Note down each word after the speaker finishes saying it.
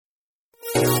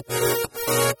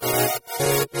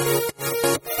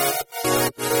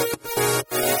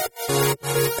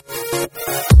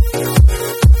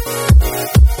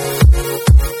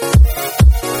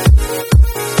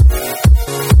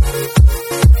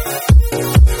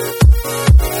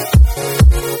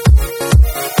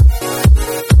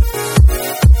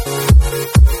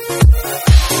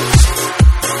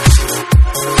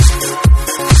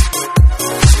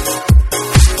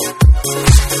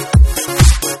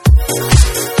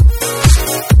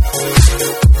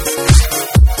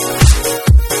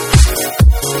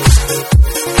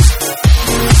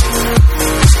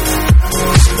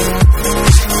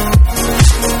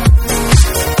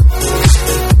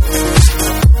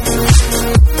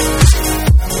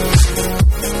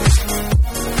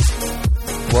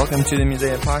Welcome to the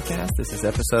Musea Podcast. This is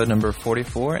episode number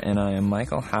 44, and I am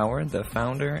Michael Howard, the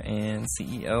founder and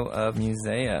CEO of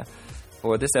Musea.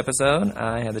 For this episode,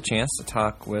 I had the chance to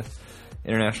talk with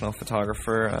international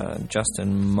photographer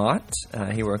Justin Mott.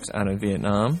 He works out of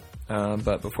Vietnam.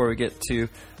 But before we get to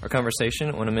our conversation,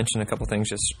 I want to mention a couple things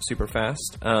just super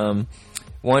fast.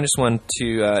 One, just want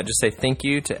to just say thank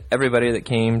you to everybody that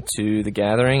came to the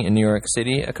gathering in New York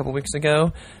City a couple weeks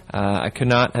ago. I could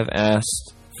not have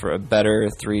asked for a better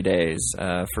 3 days.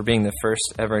 For being the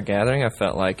first ever gathering, I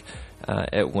felt like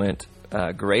it went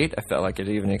great. I felt like it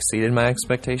even exceeded my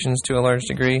expectations to a large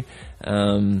degree,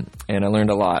 and I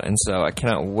learned a lot. And so I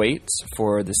cannot wait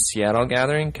for the Seattle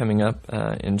gathering coming up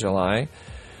in July.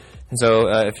 And so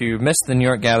if you missed the New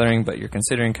York gathering, but you're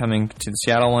considering coming to the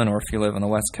Seattle one, or if you live on the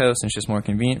West Coast and it's just more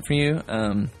convenient for you,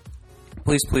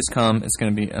 please come. It's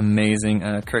going to be amazing.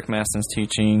 Kirk Maston's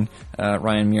teaching,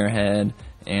 Ryan Muirhead,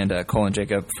 and Colin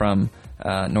Jacob from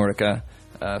Nordica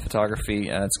Photography.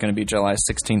 It's going to be July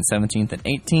 16th, 17th, and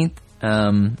 18th.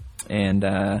 And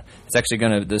it's actually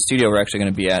the studio we're actually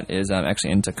going to be at is actually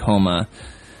in Tacoma.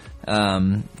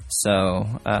 But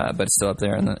it's still up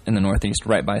there in the Northeast,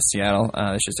 right by Seattle.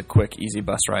 It's just a quick, easy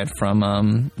bus ride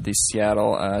from the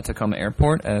Seattle Tacoma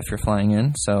Airport if you're flying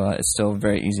in. So it's still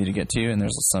very easy to get to, and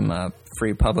there's some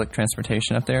free public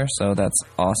transportation up there. So that's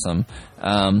awesome.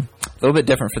 A little bit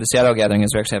different for the Seattle gathering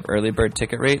is we actually have early bird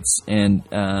ticket rates, and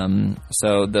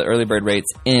so the early bird rates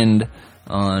end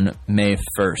on May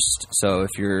 1st. So if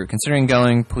you're considering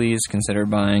going, please consider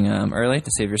buying early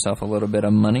to save yourself a little bit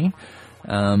of money.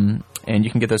 And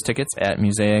you can get those tickets at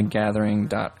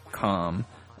museagathering.com.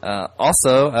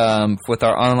 Also, with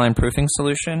our online proofing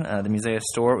solution, the Musea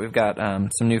store, we've got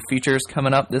some new features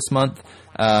coming up this month.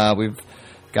 We've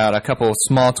got a couple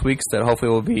small tweaks that hopefully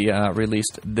will be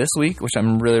released this week, which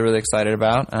I'm really, really excited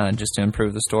about, just to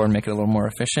improve the store and make it a little more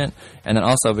efficient. And then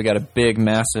also we got a big,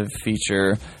 massive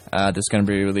feature that's going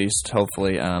to be released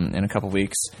hopefully in a couple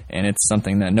weeks, and it's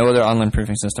something that no other online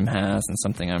proofing system has, and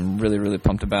something I'm really, really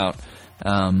pumped about.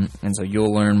 And so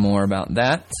you'll learn more about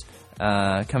that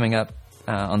coming up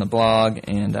on the blog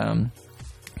and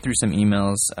through some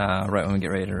emails right when we get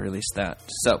ready to release that.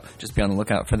 So just be on the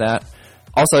lookout for that.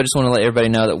 Also, I just want to let everybody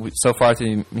know that so far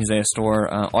through the Musea store,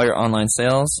 all your online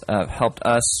sales have helped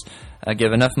us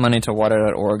give enough money to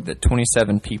water.org that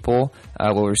 27 people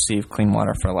will receive clean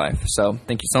water for life. So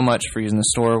thank you so much for using the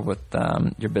store with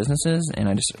your businesses, and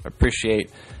I just appreciate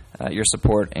your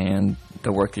support and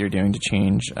the work that you're doing to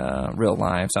change real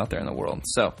lives out there in the world.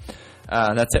 So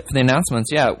that's it for the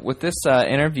announcements. Yeah, with this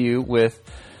interview with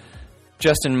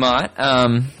Justin Mott,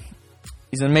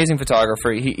 he's an amazing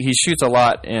photographer. He shoots a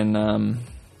lot in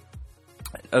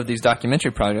of these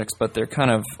documentary projects, but they're kind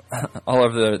of all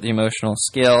over the emotional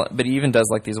scale. But he even does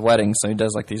like these weddings, so he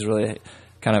does like these really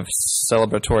kind of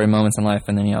celebratory moments in life,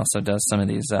 and then he also does some of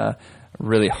these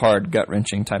really hard,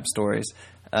 gut-wrenching type stories.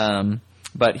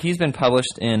 But he's been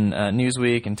published in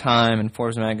Newsweek and Time and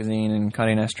Forbes Magazine and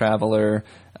Condé Nast Traveler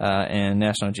and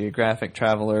National Geographic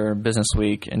Traveler, Business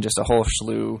Week, and just a whole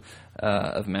slew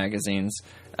of magazines.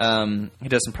 He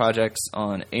does some projects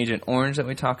on Agent Orange that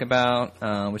we talk about.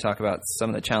 We talk about some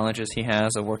of the challenges he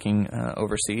has of working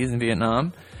overseas in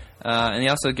Vietnam. And he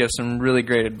also gives some really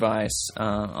great advice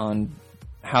on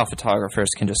how photographers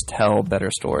can just tell better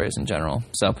stories in general.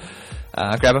 So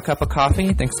grab a cup of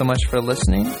coffee. Thanks so much for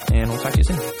listening, and we'll talk to you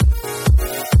soon.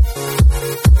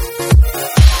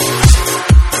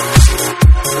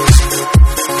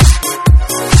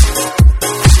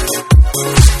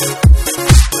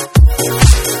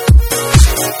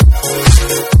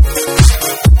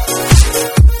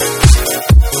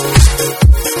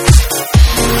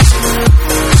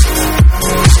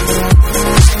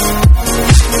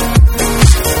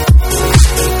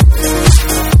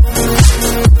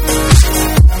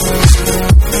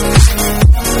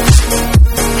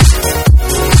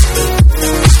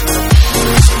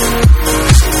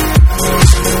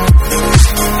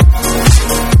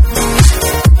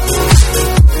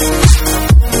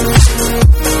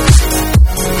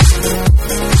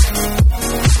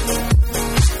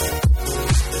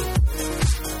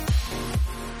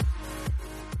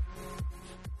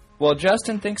 Well,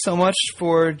 Justin, thanks so much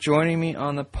for joining me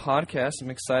on the podcast.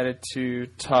 I'm excited to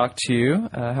talk to you.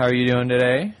 How are you doing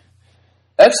today?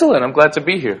 Excellent. I'm glad to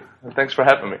be here. Thanks for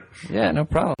having me. Yeah, no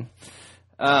problem.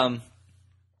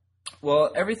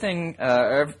 Well,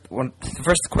 the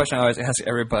first question I always ask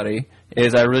everybody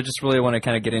is I really want to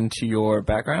kind of get into your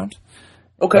background.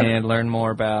 Okay. And learn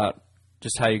more about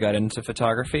just how you got into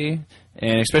photography,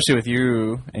 and especially with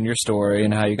you and your story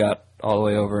and how you got all the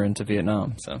way over into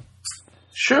Vietnam. So.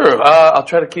 Sure. I'll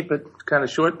try to keep it kind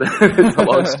of short. It's a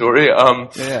long story.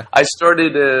 Yeah. I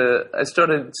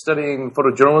started studying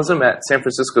photojournalism at San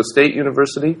Francisco State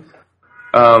University.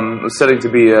 I was studying to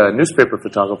be a newspaper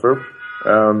photographer.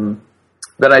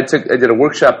 Then I did a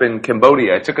workshop in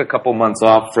Cambodia. I took a couple months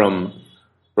off from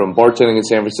bartending in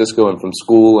San Francisco and from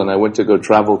school, and I went to go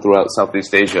travel throughout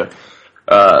Southeast Asia.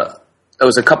 I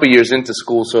was a couple years into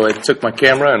school, so I took my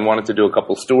camera and wanted to do a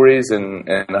couple stories, and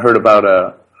I heard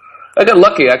about I got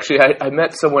lucky, actually. I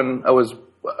met someone. I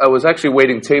was actually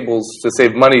waiting tables to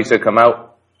save money to come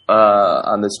out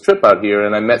on this trip out here,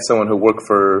 and I met someone who worked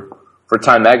for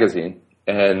Time Magazine,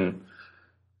 and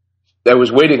I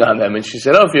was waiting on them, and she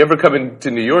said, "Oh, if you ever come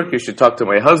into New York, you should talk to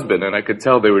my husband." And I could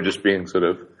tell they were just being sort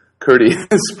of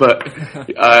courteous, but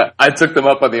I took them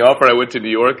up on the offer. I went to New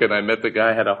York, and I met the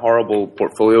guy. Had a horrible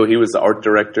portfolio. He was the art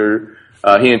director.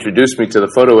 He introduced me to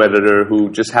the photo editor, who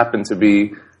just happened to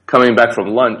be coming back from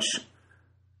lunch.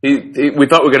 We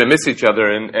thought we were going to miss each other,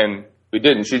 and we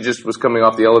didn't. She just was coming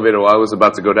off the elevator while I was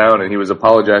about to go down, and he was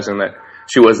apologizing that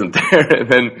she wasn't there. And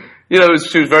then,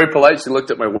 she was very polite. She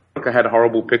looked at my work. I had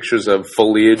horrible pictures of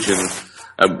foliage, and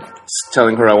I'm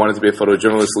telling her I wanted to be a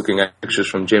photojournalist, looking at pictures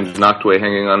from James Nachtwey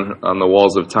hanging on the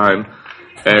walls of Time.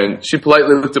 And she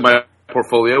politely looked at my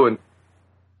portfolio, and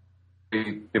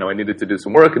I needed to do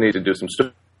some work. I needed to do some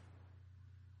stuff.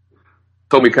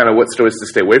 Told me kind of what stories to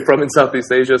stay away from in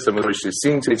Southeast Asia, some of which she's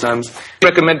seen 2 times.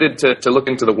 Recommended to look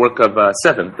into the work of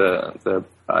Seven, the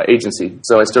agency.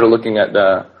 So I started looking at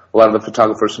a lot of the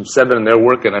photographers from Seven and their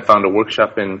work, and I found a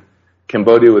workshop in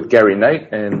Cambodia with Gary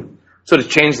Knight, and sort of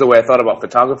changed the way I thought about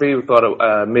photography. Thought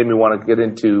it made me want to get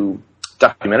into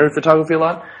documentary photography a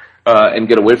lot, and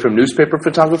get away from newspaper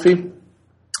photography.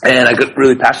 And I got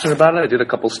really passionate about it. I did a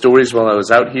couple stories while I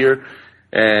was out here,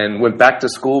 and went back to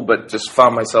school, but just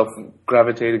found myself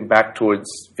gravitating back towards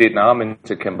Vietnam and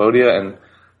to Cambodia. And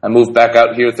I moved back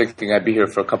out here thinking I'd be here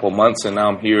for a couple months, and now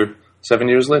I'm here 7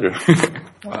 years later.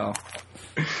 Wow.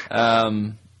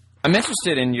 I'm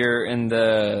interested in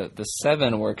the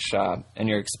Seven workshop and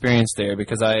your experience there,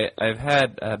 because I've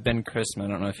had Ben Chrisman. I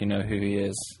don't know if you know who he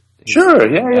is.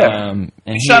 Sure, yeah. And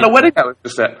he shot a wedding I was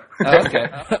just at. Oh, okay,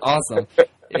 awesome.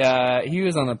 Yeah, he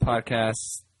was on the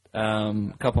podcast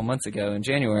a couple months ago in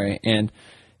January, and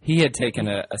he had taken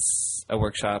a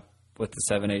workshop with the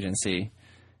Seven agency,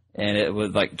 and it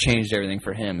would changed everything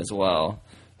for him as well.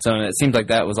 So it seems like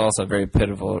that was also a very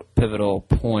pivotal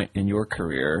point in your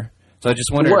career. So I just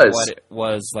wondered what it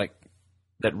was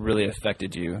that really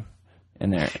affected you in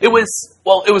there. It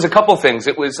was a couple things.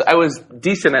 I was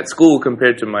decent at school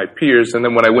compared to my peers, and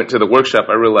then when I went to the workshop,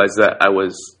 I realized that I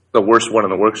was the worst one in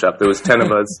the workshop. There was 10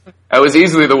 of us. I was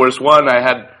easily the worst one.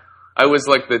 I was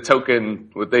like the token,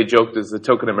 what they joked is the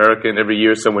token American. Every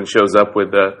year someone shows up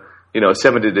with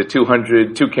 70 to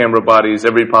 200, 2 camera bodies,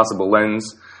 every possible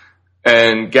lens.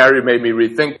 And Gary made me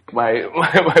rethink my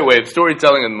way of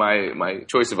storytelling and my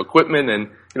choice of equipment. And,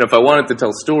 if I wanted to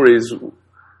tell stories,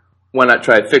 why not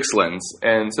try a fixed lens?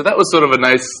 And so that was sort of a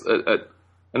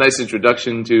nice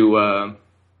introduction to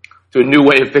a new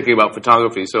way of thinking about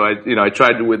photography. So I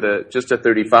tried with just a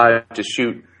 35 to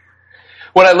shoot.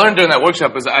 What I learned during that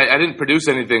workshop is I didn't produce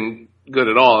anything good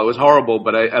at all. It was horrible,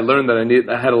 but I learned that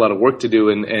I had a lot of work to do.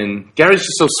 And Gary's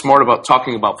just so smart about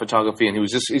talking about photography, and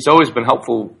he's always been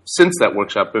helpful since that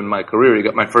workshop in my career. He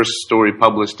got my first story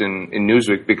published in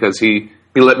Newsweek because he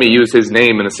let me use his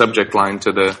name in a subject line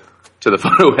to the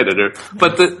photo editor.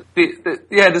 But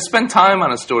to spend time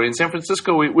on a story in San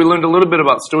Francisco, we learned a little bit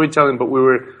about storytelling, but we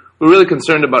were really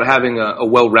concerned about having a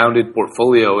well-rounded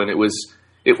portfolio, and it was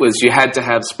you had to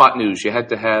have spot news, you had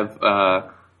to have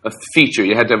a feature,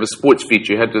 you had to have a sports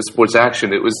feature, you had to have sports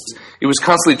action. It was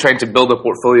constantly trying to build a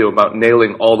portfolio about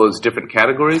nailing all those different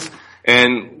categories.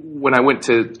 And when I went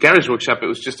to Gary's workshop, it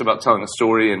was just about telling a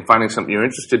story and finding something you're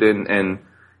interested in, and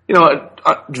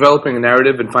developing a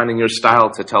narrative and finding your style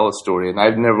to tell a story. And I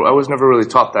was never really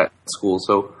taught that in school.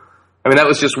 So, that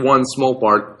was just one small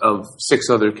part of 6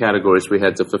 other categories we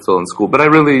had to fulfill in school. But I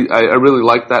really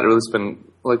liked that. I really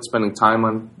liked spending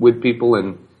time with people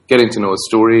and getting to know a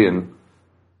story. And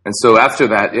so after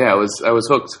that, I was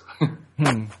hooked.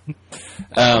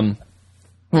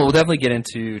 Well, we'll definitely get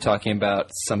into talking about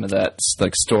some of that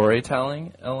like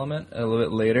storytelling element a little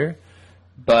bit later.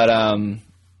 But I'm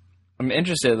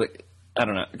interested, like, I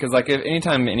don't know, because like if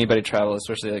anytime anybody travels,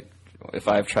 especially like if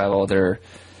I've traveled or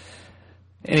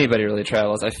anybody really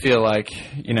travels, I feel like,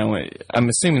 you know, I'm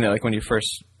assuming that like when you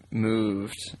first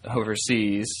moved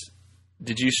overseas,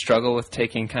 did you struggle with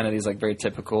taking kind of these like very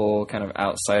typical kind of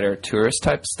outsider tourist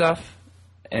type stuff?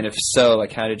 And if so,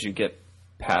 like how did you get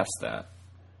past that?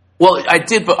 Well, I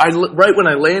did, but right when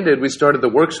I landed, we started the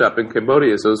workshop in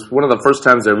Cambodia. So it was one of the first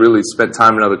times I really spent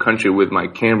time in another country with my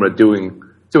camera doing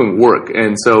work.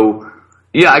 And so,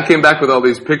 yeah, I came back with all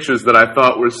these pictures that I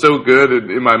thought were so good. And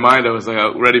in my mind, I was like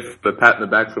ready for the pat in the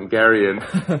back from Gary. And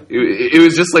it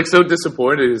was just like so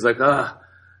disappointed. He was like,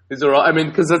 these are all, I mean,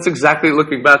 because that's exactly,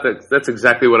 looking back, that's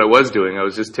exactly what I was doing. I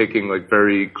was just taking like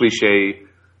very cliche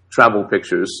travel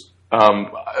pictures.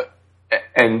 And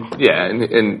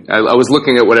I was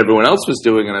looking at what everyone else was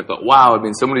doing, and I thought, wow, I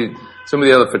mean, some of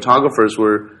the other photographers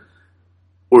were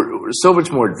so much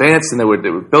more advanced, and they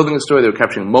were building a story, they were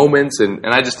capturing moments, and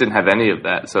I just didn't have any of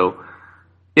that. So,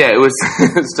 yeah, it was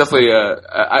it's definitely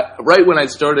right when I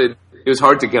started, it was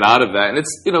hard to get out of that, and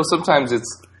it's, you know, sometimes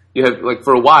you have, like,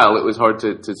 for a while, it was hard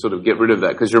to sort of get rid of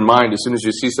that, because your mind, as soon as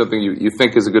you see something you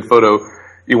think is a good photo,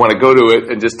 you want to go to it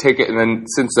and just take it, and then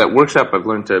since that workshop, I've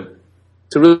learned to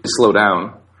really slow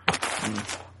down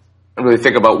and really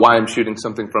think about why I'm shooting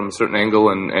something from a certain angle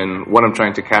and what I'm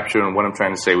trying to capture and what I'm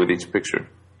trying to say with each picture.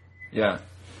 Yeah.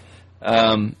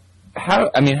 How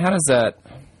does that,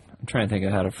 I'm trying to think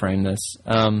of how to frame this.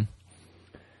 Because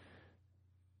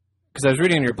I was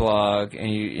reading your blog, and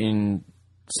in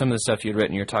some of the stuff you'd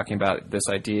written, you're talking about this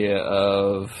idea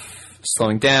of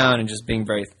slowing down and just being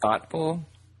very thoughtful.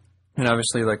 And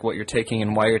obviously, like, what you're taking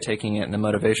and why you're taking it and the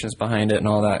motivations behind it and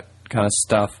all that kind of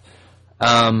stuff.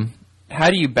 How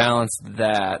do you balance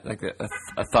that, like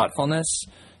a thoughtfulness,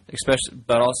 especially,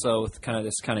 but also with kind of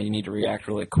this kind of you need to react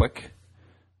really quick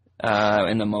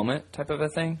in the moment type of a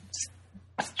thing?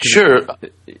 Sure.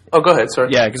 Oh, go ahead. Sorry.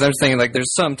 Yeah, because I was thinking like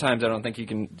there's sometimes I don't think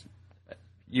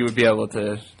you would be able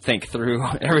to think through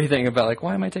everything about like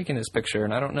why am I taking this picture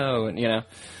and I don't know, and you know,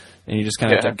 and you just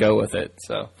kind of have to go with it.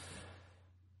 So.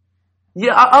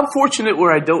 Yeah, I'm fortunate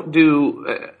where I don't do.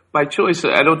 By choice,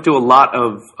 I don't do a lot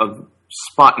of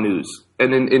spot news.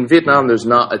 And in Vietnam, there's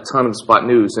not a ton of spot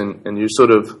news, and you're sort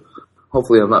of,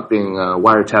 hopefully I'm not being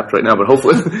wiretapped right now, but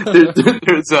hopefully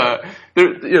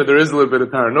there is a little bit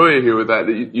of paranoia here with that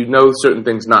you know certain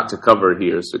things not to cover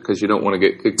here because you don't want to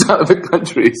get kicked out of the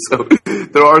country. So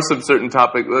there are some certain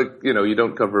topics, like, you know, you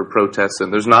don't cover protests,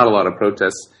 and there's not a lot of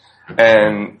protests,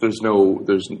 and there's no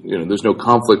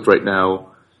conflict right now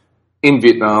in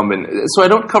Vietnam, and so I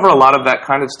don't cover a lot of that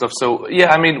kind of stuff. So yeah,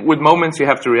 I mean, with moments you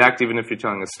have to react even if you're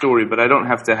telling a story, but I don't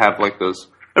have to have like those.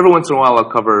 Every once in a while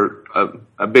I'll cover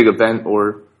a big event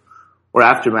or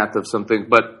aftermath of something,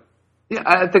 but yeah,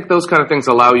 I think those kind of things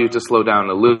allow you to slow down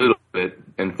a little bit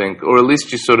and think, or at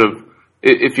least you sort of,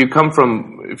 if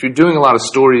you're doing a lot of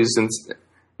stories and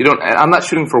you don't, I'm not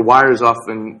shooting for wires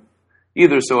often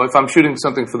either, so if I'm shooting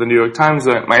something for the New York Times,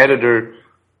 my editor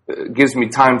gives me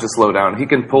time to slow down. He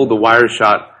can pull the wire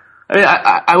shot. I mean,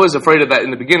 I was afraid of that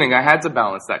in the beginning. I had to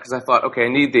balance that because I thought, okay, I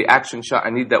need the action shot. I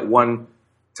need that one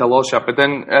tell-all shot. But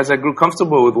then as I grew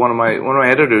comfortable with one of my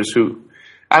editors, who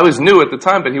I was new at the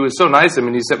time, but he was so nice. I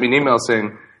mean, he sent me an email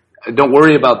saying, don't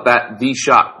worry about the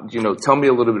shot. You know, tell me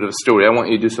a little bit of a story. I want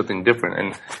you to do something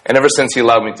different. And ever since he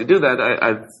allowed me to do that,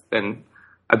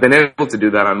 I've been able to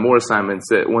do that on more assignments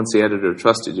once the editor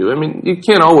trusted you. I mean, you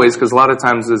can't always, because a lot of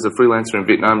times as a freelancer in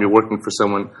Vietnam, you're working for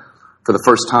someone for the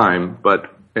first time,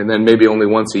 and then maybe only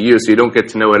once a year, so you don't get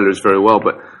to know editors very well.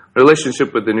 But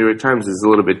relationship with the New York Times is a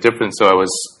little bit different, so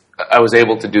I was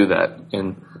able to do that,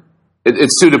 and it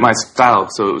suited my style,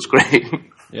 so it was great.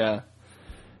 Yeah.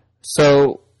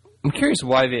 So I'm curious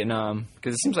why Vietnam,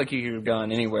 because it seems like you could have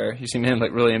gone anywhere. You seem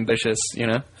like really ambitious, you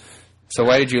know. So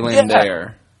why did you land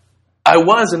there? I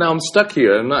was, and now I'm stuck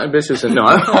here. I'm not ambitious, and no.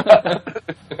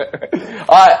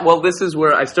 Well, this is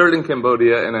where I started in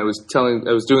Cambodia, and I was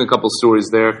doing a couple stories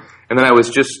there, and then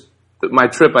my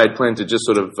trip I had planned to just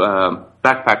sort of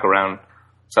backpack around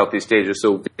Southeast Asia.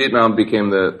 So Vietnam became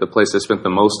the place I spent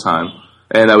the most time,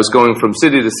 and I was going from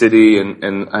city to city,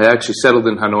 and I actually settled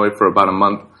in Hanoi for about a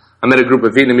month. I met a group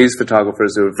of Vietnamese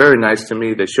photographers. They were very nice to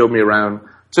me. They showed me around,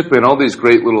 took me on all these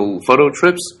great little photo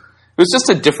trips. It was just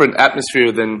a different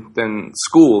atmosphere than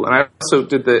school. And I also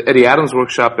did the Eddie Adams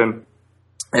workshop and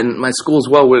my school as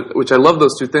well, which I love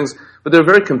those two things. But they're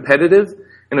very competitive,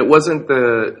 and it wasn't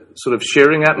the sort of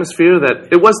sharing atmosphere that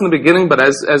it was in the beginning. But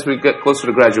as we get closer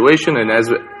to graduation and as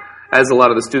a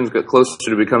lot of the students got closer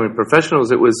to becoming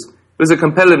professionals, it was was a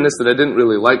competitiveness that I didn't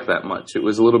really like that much. It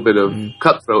was a little bit of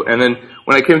cutthroat. And then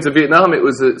when I came to Vietnam, it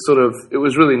was it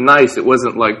was really nice. It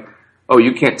wasn't like, oh,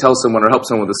 you can't tell someone or help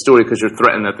someone with a story because you're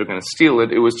threatened that they're going to steal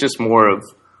it. It was just more of,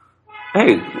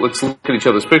 hey, let's look at each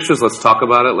other's pictures, let's talk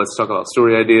about it, let's talk about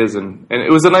story ideas, and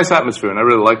it was a nice atmosphere, and I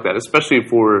really liked that, especially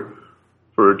for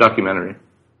a documentary.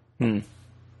 So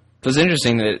it's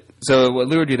interesting that, so what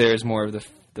lured you there is more of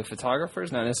the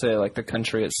photographers, not necessarily like the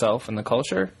country itself and the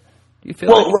culture? Do you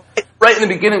feel right in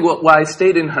the beginning, why I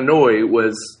stayed in Hanoi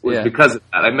was because of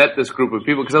that. I met this group of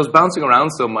people because I was bouncing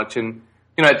around so much, and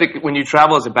I think when you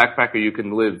travel as a backpacker, you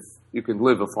can live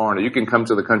a foreigner. You can come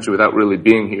to the country without really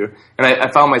being here. And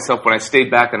I found myself, when I stayed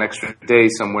back an extra day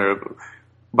somewhere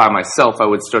by myself, I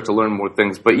would start to learn more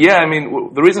things. But yeah, I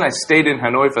mean, the reason I stayed in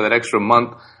Hanoi for that extra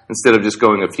month instead of just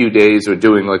going a few days or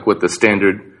doing like what the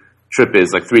standard trip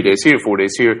is, like 3 days here, 4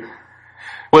 days here,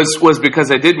 was because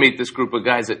I did meet this group of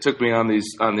guys that took me on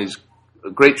these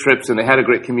great trips, and they had a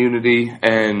great community.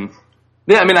 And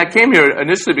yeah, I mean, I came here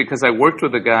initially because I worked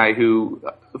with a guy who,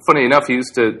 funny enough, he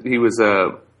was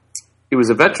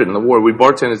a veteran in the war. We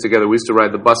bartended together. We used to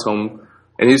ride the bus home,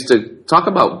 and he used to talk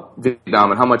about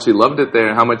Vietnam and how much he loved it there,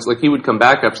 and how much, like, he would come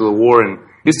back after the war, and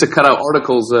he used to cut out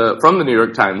articles from the New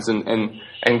York Times and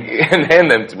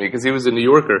hand them to me because he was a New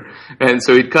Yorker. And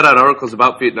so he'd cut out articles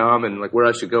about Vietnam and like where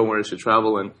I should go, where I should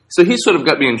travel. And so he sort of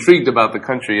got me intrigued about the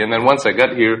country. And then once I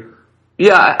got here,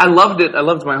 yeah, I loved it. I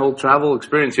loved my whole travel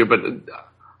experience here. But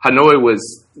Hanoi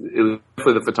was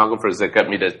for the photographers that got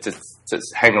me to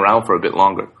hang around for a bit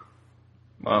longer.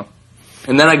 Wow.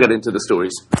 And then I got into the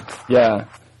stories. Yeah.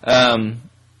 I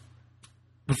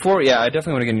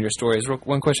definitely want to get into your stories.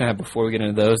 One question I have before we get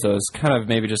into those, though, is kind of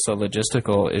maybe just a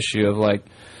logistical issue of like,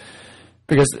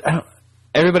 because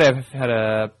everybody I've had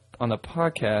on the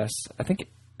podcast, I think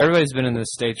everybody's been in the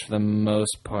States for the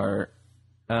most part.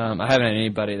 I haven't had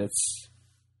anybody that's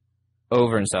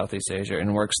over in Southeast Asia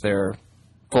and works there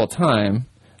full time.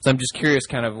 So I'm just curious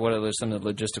kind of what are some of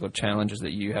the logistical challenges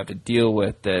that you have to deal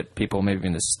with that people maybe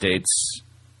in the States,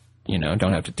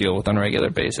 don't have to deal with on a regular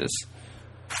basis.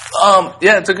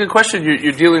 Yeah, it's a good question.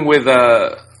 You're dealing with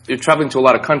you're traveling to a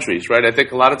lot of countries, right? I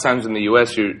think a lot of times in the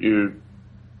U.S. you're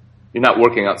not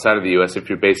working outside of the U.S. if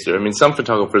you're based there. I mean, some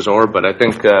photographers are, but I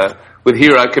think with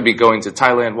here I could be going to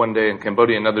Thailand one day and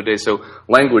Cambodia another day. So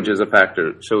language is a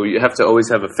factor. So you have to always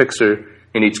have a fixer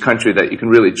in each country that you can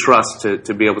really trust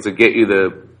to be able to get you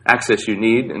the access you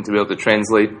need and to be able to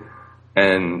translate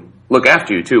and look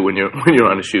after you too when you're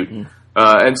on a shoot.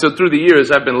 And so through the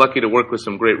years, I've been lucky to work with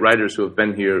some great writers who have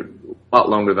been here a lot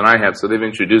longer than I have. So they've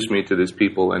introduced me to these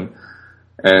people, and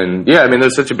yeah, I mean,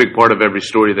 there's such a big part of every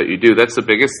story that you do. That's the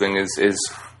biggest thing is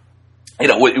when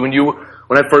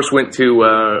I first went to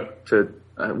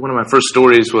one of my first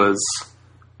stories was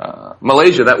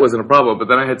Malaysia. That wasn't a problem, but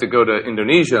then I had to go to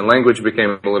Indonesia, and language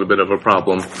became a little bit of a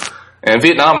problem. And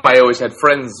Vietnam, I always had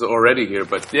friends already here,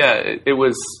 but yeah, it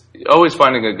was always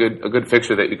finding a good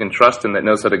fixer that you can trust and that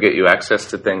knows how to get you access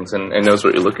to things and knows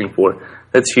what you're looking for.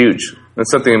 That's huge.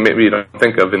 That's something that maybe you don't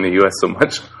think of in the U.S. so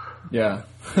much. Yeah.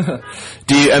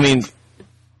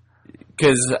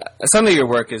 Because some of your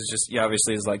work is just,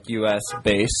 obviously is like U.S.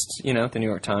 based, the New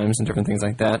York Times and different things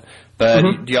like that. But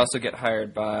do you also get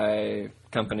hired by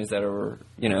companies that are,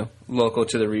 local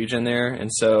to the region there?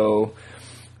 And so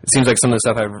it seems like some of the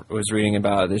stuff I was reading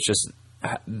about is just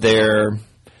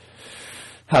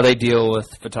how they deal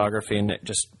with photography and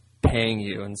just paying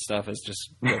you and stuff is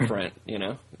just different,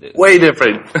 Way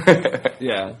different.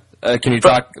 Yeah. Can you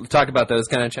talk about those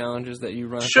kind of challenges that you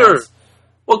run? Sure. Across?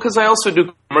 Well, because I also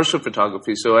do commercial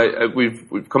photography, so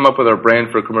we've come up with our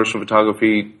brand for commercial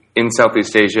photography in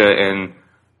Southeast Asia, and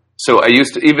so I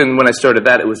used to, even when I started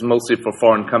that, it was mostly for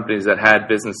foreign companies that had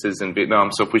businesses in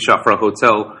Vietnam. So if we shot for a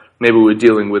hotel, maybe we were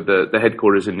dealing with the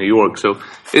headquarters in New York. So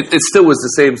it still was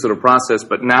the same sort of process,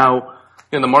 but now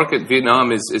the market,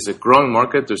 Vietnam is a growing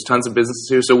market. There's tons of businesses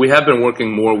here. So we have been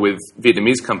working more with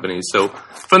Vietnamese companies. So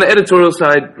from the editorial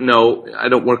side, no, I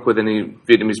don't work with any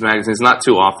Vietnamese magazines, not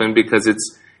too often, because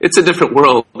it's a different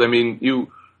world. I mean,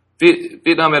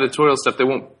 Vietnam editorial stuff, they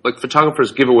won't, like,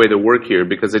 photographers give away their work here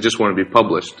because they just want to be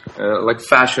published. Like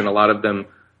fashion, a lot of them,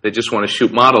 they just want to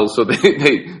shoot models, so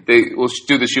they will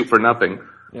do the shoot for nothing.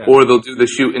 Yeah. Or they'll do the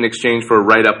shoot in exchange for a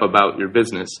write-up about your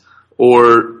business.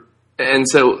 And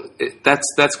so that's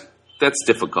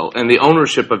difficult. And the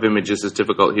ownership of images is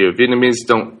difficult here. Vietnamese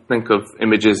don't think of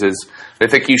images as, they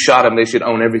think you shot them, they should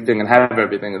own everything and have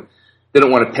everything. They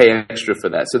don't want to pay extra for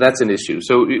that. So that's an issue.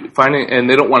 So and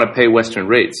they don't want to pay Western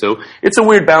rates. So it's a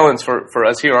weird balance for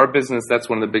us here. Our business, that's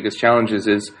one of the biggest challenges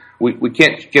is we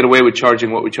can't get away with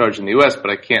charging what we charge in the U.S., but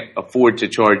I can't afford to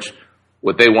charge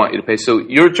what they want you to pay. So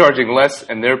you're charging less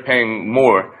and they're paying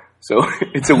more. So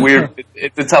it's a weird,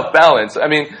 it's a tough balance. I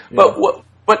mean,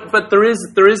 but there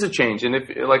is a change. And if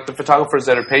like the photographers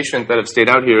that are patient that have stayed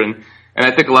out here, and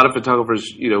I think a lot of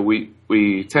photographers,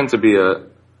 we tend to be a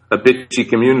bitchy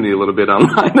community a little bit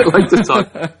online that like to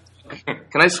talk.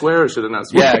 Can I swear or should I not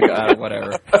swear? Yeah,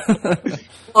 whatever.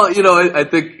 Well, I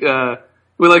think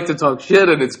we like to talk shit,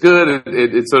 and it's good. And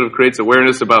it sort of creates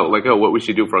awareness about like, what we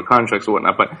should do for our contracts or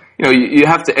whatnot. But you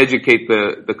have to educate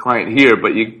the client here.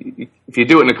 But if you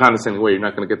do it in a condescending way, you're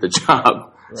not going to get the job.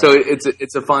 Right. So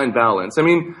it's a fine balance. I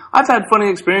mean, I've had funny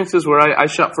experiences where I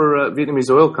shot for a Vietnamese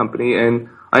oil company, and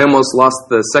I almost lost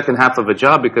the second half of a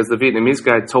job because the Vietnamese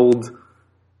guy told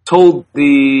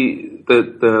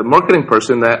the marketing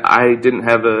person that I didn't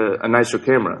have a nicer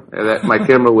camera. That my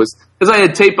camera was, because I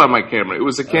had tape on my camera. It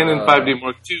was a Canon 5D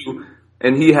Mark II,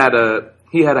 and he had a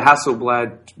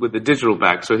Hasselblad with a digital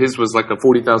back. So his was like a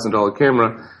 $40,000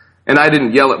 camera, and I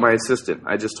didn't yell at my assistant.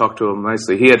 I just talked to him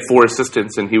nicely. He had 4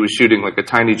 assistants, and he was shooting like a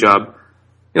tiny job.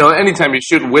 Anytime you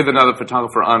shoot with another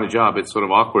photographer on a job, it's sort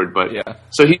of awkward. But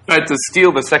so he tried to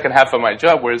steal the second half of my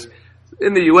job, whereas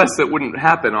in the U.S. that wouldn't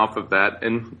happen off of that,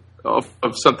 and of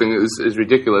something as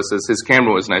ridiculous as his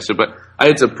camera was nicer. But I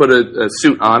had to put a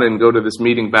suit on and go to this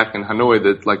meeting back in Hanoi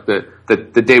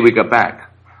the day we got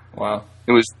back. Wow.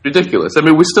 It was ridiculous. I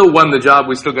mean, we still won the job.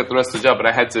 We still got the rest of the job, but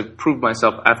I had to prove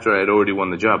myself after I had already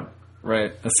won the job.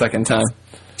 Right. A second time.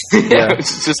 Yeah.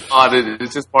 It's just odd.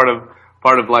 It's just part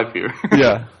of life here.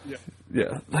 Yeah.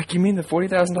 Yeah. Like, you mean the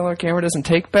 $40,000 camera doesn't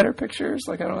take better pictures?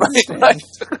 Like, I don't understand. Right.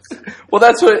 Well,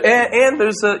 that's what, and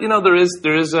there's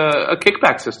there is a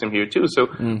kickback system here too. So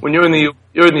when you're in the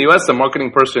U.S., the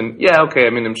marketing person, okay, I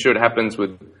mean, I'm sure it happens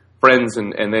with friends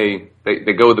and they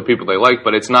go with the people they like,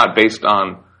 but it's not based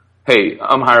on, hey,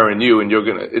 I'm hiring you and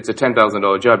it's a $10,000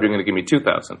 job, you're gonna give me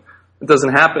 $2,000. It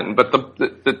doesn't happen. But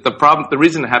the problem, the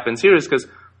reason it happens here is because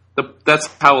that's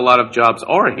how a lot of jobs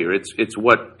are here. It's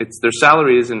their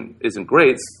salary isn't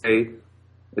great. I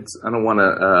don't want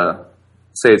to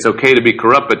say it's okay to be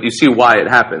corrupt, but you see why it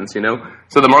happens,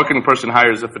 So the marketing person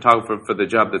hires a photographer for the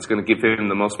job that's going to give him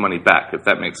the most money back, if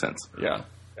that makes sense. Yeah.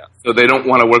 So they don't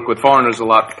want to work with foreigners a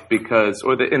lot because,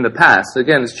 in the past,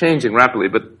 again, it's changing rapidly,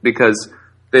 but because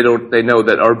they know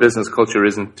that our business culture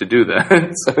isn't to do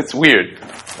that. So it's weird.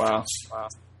 Wow.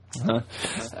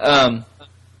 Uh-huh.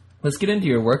 Let's get into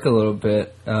your work a little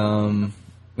bit,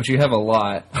 which you have a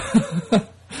lot,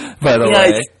 by the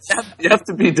way. You have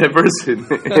to be diverse in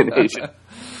Asia.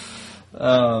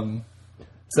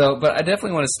 But I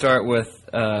definitely want to start with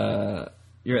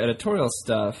your editorial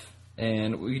stuff,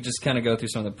 and we can just kind of go through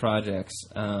some of the projects.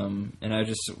 And I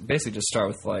just start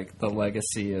with like the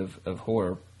legacy of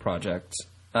horror projects.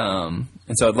 And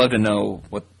so I'd love to know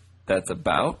what that's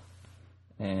about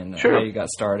and how you got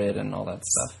started and all that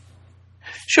stuff.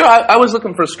 Sure, I was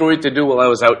looking for a story to do while I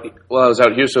was out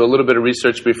here, so a little bit of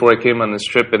research before I came on this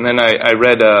trip, and then I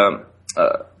read.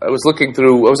 I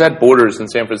was at Borders in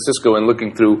San Francisco and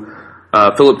looking through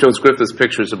Philip Jones Griffith's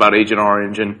pictures about Agent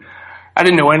Orange, and I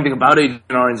didn't know anything about Agent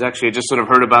Orange. Actually, I just sort of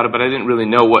heard about it, but I didn't really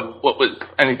know what was.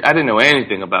 I didn't know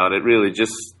anything about it really.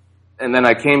 And then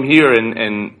I came here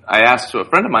and I asked a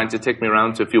friend of mine to take me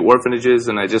around to a few orphanages,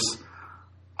 and I just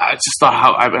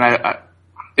thought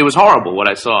it was horrible what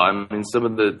I saw. I mean, some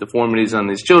of the deformities on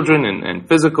these children and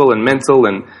physical and mental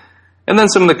and then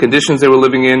some of the conditions they were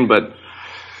living in.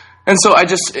 And so I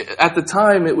just, at the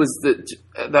time, that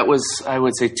was, I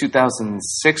would say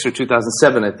 2006 or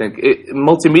 2007, I think.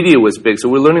 Multimedia was big. So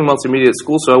we're learning multimedia at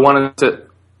school. So I wanted to,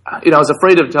 I was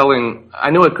afraid of I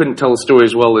knew I couldn't tell a story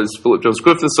as well as Philip Jones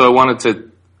Griffith. So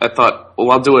I thought,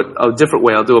 well, I'll do it a different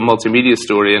way. I'll do a multimedia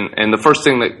story. And the first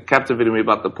thing that captivated me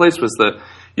about the place was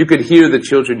you could hear the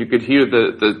children, you could hear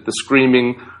the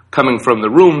screaming coming from the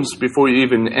rooms before you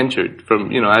even entered, from,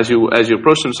 as you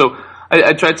approach them. So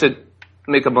I tried to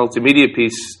make a multimedia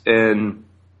piece and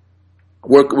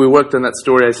we worked on that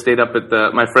story. I stayed up at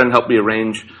my friend helped me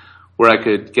arrange where I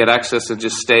could get access and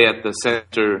just stay at the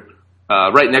center,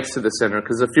 right next to the center,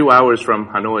 because a few hours from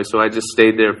Hanoi. So I just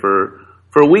stayed there for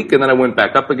a week, and then I went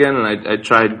back up again, and I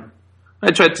tried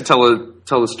to tell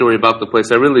a story about the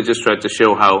place. I really just tried to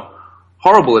show how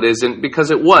horrible it is, and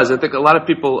because it was, I think a lot of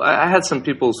people, I had some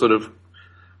people sort of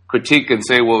critique and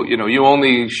say, well, you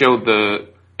only showed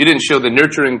you didn't show the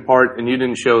nurturing part, and you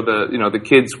didn't show the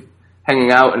kids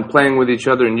hanging out and playing with each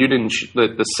other, and you didn't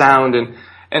the sound,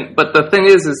 but the thing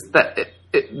is that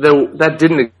that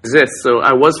didn't exist. So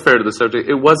I was fair to the subject.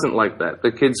 It wasn't like that.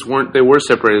 The kids they were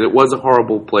separated. It was a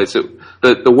horrible place.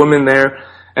 The women there,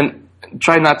 and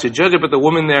try not to judge it, but the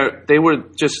women there, they were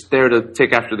just there to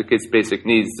take after the kids' basic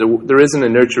needs. There isn't a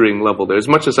nurturing level there. As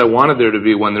much as I wanted there to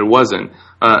be one, there wasn't.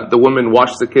 The women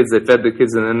watched the kids, they fed the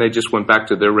kids, and then they just went back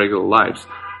to their regular lives.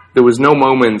 There was no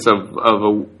moments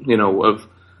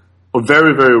or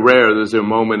very, very rare, there's a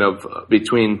moment of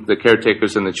between the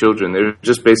caretakers and the children. They're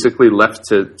just basically left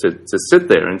to sit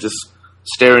there and just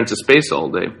stare into space all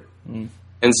day. Mm.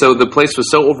 And so the place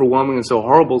was so overwhelming and so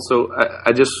horrible. So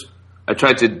I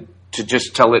tried to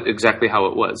just tell it exactly how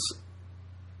it was,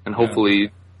 and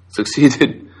hopefully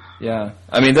succeeded. Yeah,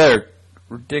 I mean they're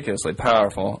ridiculously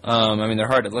powerful. I mean they're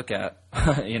hard to look at,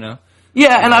 you know.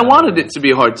 Yeah, and I wanted it to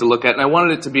be hard to look at, and I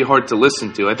wanted it to be hard to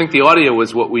listen to. I think the audio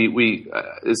was what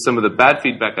is some of the bad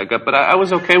feedback I got, but I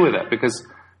was okay with that because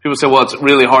people say, well, it's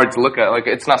really hard to look at. Like,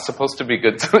 it's not supposed to be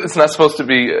good. It's not supposed to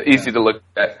be easy to look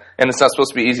at, and it's not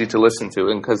supposed to be easy to listen to,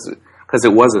 and because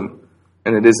it wasn't,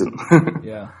 and it isn't.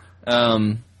 Yeah.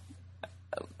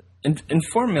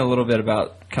 Inform me a little bit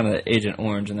about kind of Agent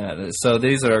Orange and that. So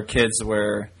these are kids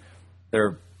where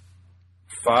their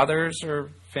fathers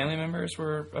or family members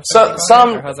were affected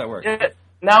some, or how's that work? Yeah,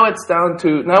 now it's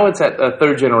at a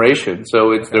third generation.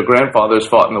 So it's their grandfathers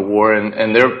fought in the war,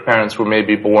 and their parents were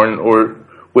maybe born or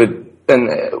with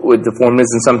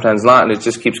deformities and sometimes not, and it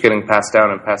just keeps getting passed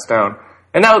down and passed down.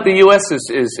 And now the U.S.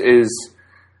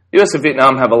 U.S. and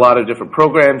Vietnam have a lot of different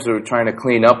programs. They're trying to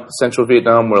clean up central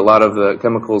Vietnam where a lot of the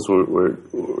chemicals were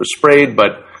sprayed.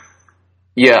 But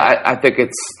yeah, I think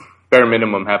it's bare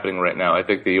minimum happening right now. I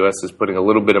think the U.S. is putting a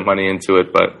little bit of money into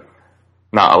it, but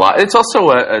not a lot. It's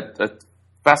also a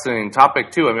fascinating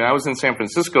topic, too. I mean, I was in San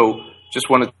Francisco, just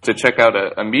wanted to check out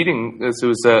a meeting. This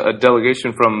was a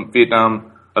delegation from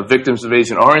Vietnam of victims of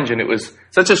Agent Orange, and it was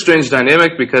such a strange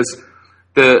dynamic because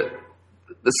the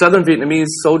Southern Vietnamese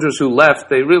soldiers who left,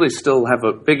 they really still have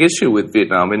a big issue with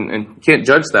Vietnam and can't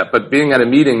judge that. But being at a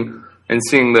meeting and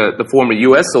seeing the former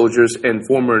U.S. soldiers and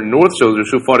former North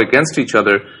soldiers who fought against each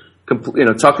other,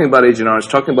 talking about Agent Orange,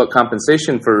 talking about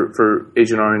compensation for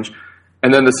Agent Orange,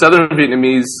 and then the Southern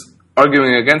Vietnamese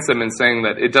arguing against them and saying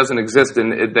that it doesn't exist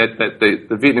and that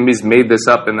the Vietnamese made this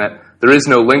up and that there is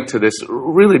no link to this.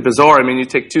 Really bizarre. I mean, you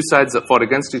take two sides that fought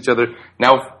against each other,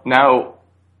 now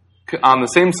on the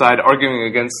same side arguing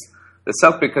against the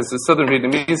South because the Southern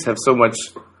Vietnamese have so much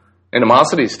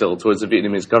animosity still towards the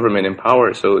Vietnamese government in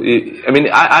power. So, I mean,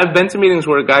 I've been to meetings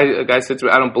where a guy said to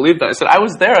me, I don't believe that. I said, I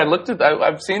was there.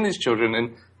 I've seen these children,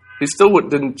 and he still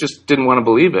didn't want to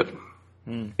believe it.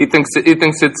 Mm. He thinks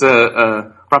it's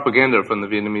a propaganda from the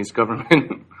Vietnamese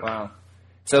government. Wow.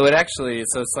 So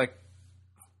it's like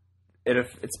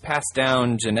it's passed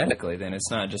down genetically. Then it's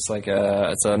not just like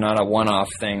not a one-off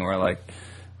thing where like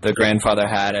the grandfather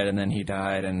had it and then he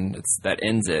died and that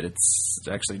ends it. It's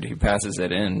actually he passes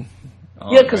it in.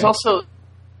 Yeah, because also.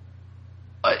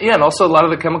 And also a lot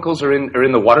of the chemicals are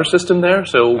in the water system there.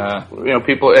 So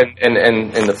people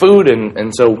and the food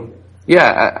and so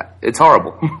it's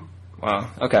horrible. Wow.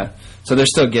 Okay. So they're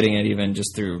still getting it even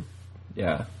just through,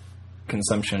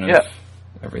 consumption of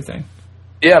everything.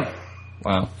 Yeah.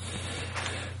 Wow.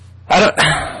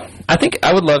 I think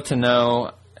I would love to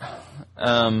know,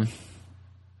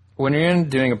 when you're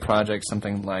doing a project,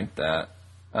 something like that,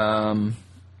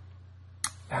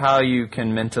 how you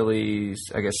can mentally,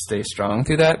 I guess, stay strong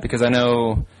through that, because I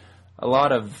know a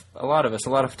lot of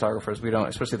photographers, we don't,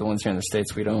 especially the ones here in the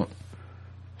States, we don't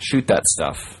shoot that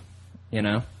stuff, you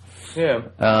know? Yeah.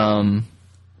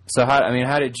 So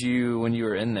how did you, when you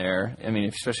were in there, I mean,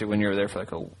 especially when you were there for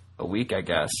like a week, I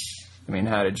guess, I mean,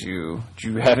 did you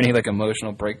have any like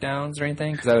emotional breakdowns or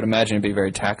anything? Because I would imagine it'd be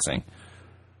very taxing.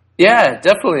 Yeah,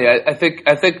 definitely. I think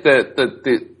that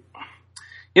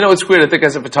it's weird. I think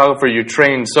as a photographer, you're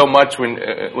trained so much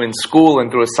when school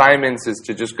and through assignments is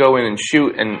to just go in and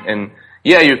shoot and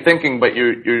you're thinking, but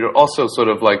you're also sort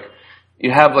of like,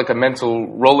 you have like a mental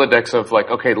Rolodex of like,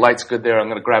 okay, light's good there, I'm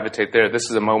going to gravitate there, this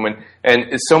is a moment.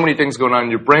 And it's so many things going on in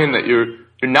your brain that you're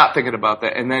not thinking about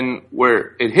that. And then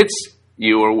where it hits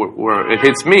you or where it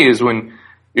hits me is when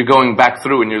you're going back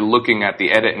through and you're looking at the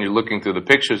edit and you're looking through the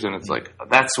pictures and it's like,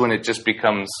 that's when it just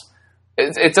becomes,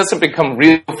 it doesn't become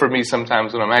real for me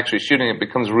sometimes when I'm actually shooting. It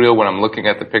becomes real when I'm looking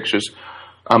at the pictures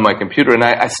on my computer. And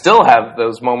I still have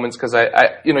those moments because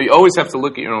you always have to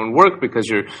look at your own work because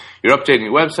you're updating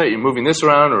your website, you're moving this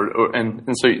around and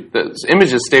so the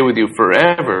images stay with you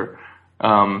forever.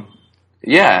 And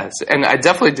I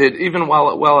definitely did, even while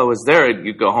I was there,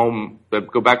 you'd go home,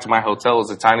 I'd go back to my hotel. It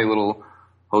was a tiny little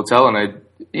hotel and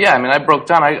I broke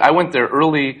down. I went there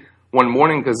early one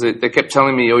morning because they kept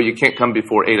telling me, you can't come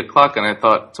before 8 o'clock. And I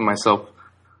thought to myself,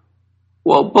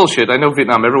 well, bullshit. I know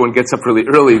Vietnam, everyone gets up really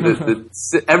early.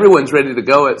 Everyone's ready to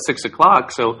go at 6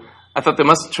 o'clock. So I thought they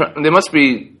must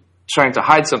be trying to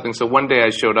hide something. So one day I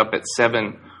showed up at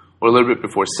 7 or a little bit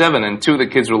before 7, and 2 of the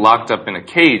kids were locked up in a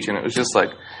cage, and it was just like,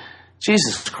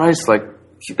 Jesus Christ, like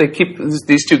they keep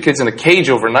these 2 kids in a cage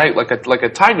overnight, like a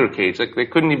tiger cage. Like they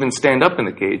couldn't even stand up in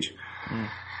the cage. Mm.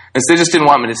 And so they just didn't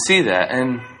want me to see that.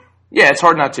 And yeah, it's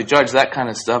hard not to judge that kind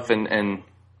of stuff, and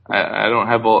I don't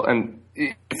have all, and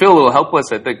you feel a little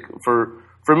helpless. I think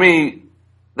for me,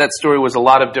 that story was a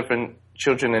lot of different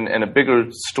children and a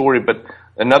bigger story, but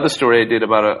another story I did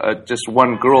about just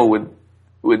one girl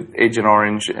with Agent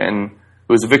Orange, and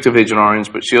who was a victim of Agent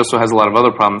Orange, but she also has a lot of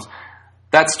other problems.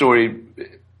 That story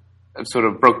sort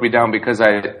of broke me down because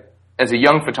as a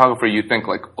young photographer, you think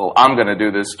like, well, I'm going to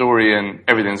do this story and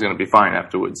everything's going to be fine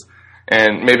afterwards.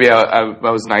 And maybe I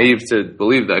was naive to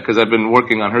believe that, because I've been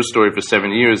working on her story for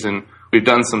 7 years, and we've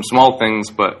done some small things,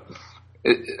 but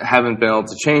haven't been able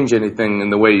to change anything in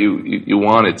the way you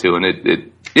wanted to. And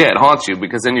it haunts you,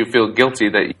 because then you feel guilty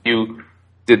that you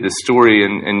did this story,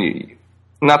 and you,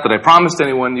 not that I promised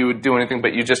anyone you would do anything,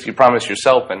 but you promised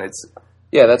yourself, and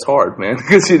that's hard, man,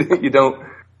 because you don't.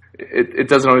 It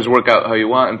doesn't always work out how you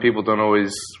want, and people don't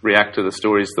always react to the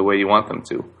stories the way you want them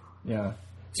to. Yeah.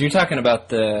 So you're talking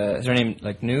about is her name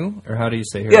like New, or how do you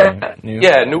say her name? New?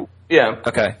 Yeah, New. Yeah.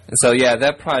 Okay. So yeah,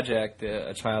 that project,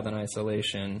 A Child in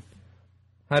Isolation,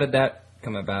 how did that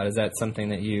come about? Is that something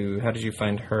that how did you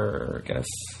find her, I guess?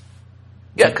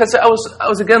 Yeah, because I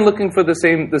was again looking for the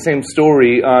same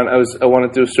story. I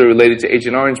wanted to do a story related to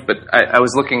Agent Orange, but I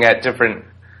was looking at different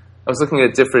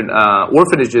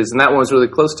orphanages, and that one was really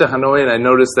close to Hanoi, and I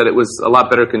noticed that it was a lot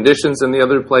better conditions than the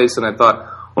other place, and I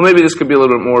thought, well, maybe this could be a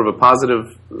little bit more of a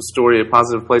positive story, a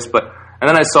positive place. And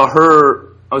then I saw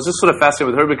her. I was just sort of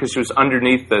fascinated with her because she was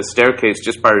underneath the staircase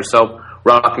just by herself,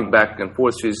 rocking back and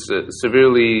forth. She's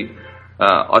severely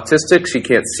autistic. She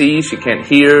can't see, she can't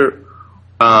hear,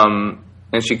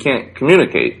 and she can't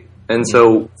communicate. And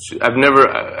so I've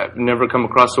never come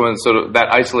across someone sort of that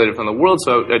isolated from the world.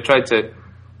 So I tried to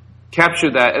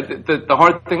capture that. The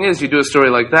hard thing is, you do a story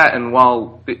like that, and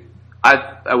while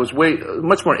I was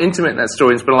much more intimate in that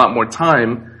story and spent a lot more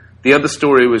time, the other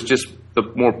story was just the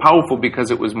more powerful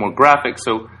because it was more graphic.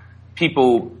 So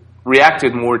people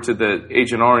reacted more to the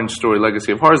Agent Orange story,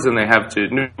 Legacy of Horrors, than they have to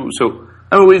New. So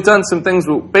we've done some things.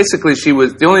 Basically,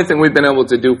 the only thing we've been able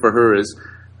to do for her is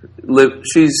live.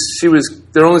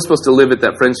 They're only supposed to live at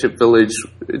that Friendship Village.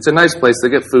 It's a nice place. They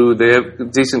get food. They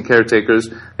have decent caretakers.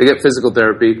 They get physical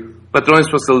therapy. But they're only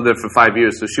supposed to live there for 5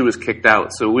 years, so she was kicked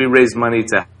out. So we raised money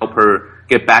to help her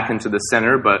get back into the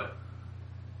center, but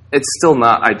it's still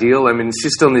not ideal. I mean, she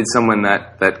still needs someone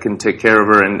that can take care of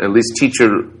her and at least teach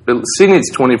her. She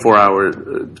needs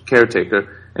 24-hour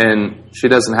caretaker, and she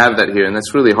doesn't have that here, and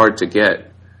that's really hard to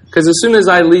get. Because as soon as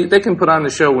I leave, they can put on the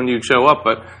show when you show up,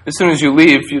 but as soon as you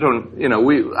leave, you don't,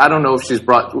 I don't know if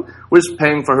we're just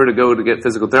paying for her to go to get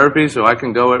physical therapy, so I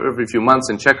can go every few months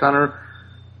and check on her.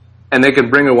 And they can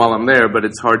bring her while I'm there, but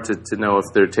it's hard to know if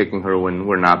they're taking her when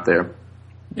we're not there.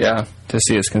 Yeah, to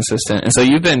see it's consistent. And so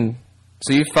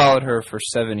you've followed her for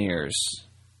 7 years.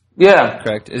 Yeah.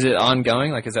 Correct. Is it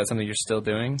ongoing? Like, is that something you're still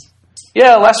doing?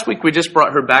 Yeah, last week we just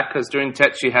brought her back because during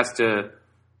Tet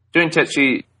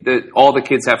all the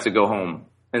kids have to go home.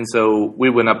 And so we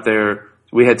went up there.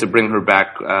 We had to bring her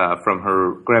back from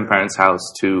her grandparents' house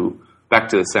back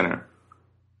to the center.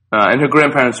 And her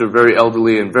grandparents are very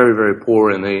elderly and very, very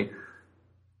poor, and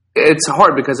it's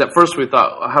hard because at first we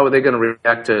thought, how are they going to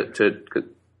react to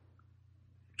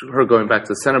her going back to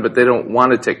the center? But they don't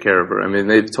want to take care of her. I mean,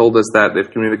 they've told us that. They've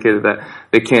communicated that.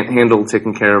 They can't handle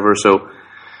taking care of her. So,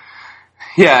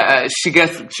 yeah, she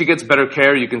gets better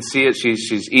care. You can see it. She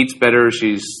eats better.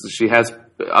 She has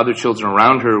other children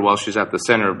around her while she's at the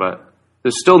center. But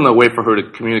there's still no way for her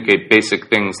to communicate basic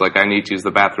things like I need to use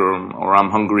the bathroom or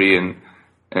I'm hungry, and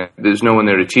there's no one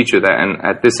there to teach her that. And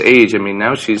at this age, I mean,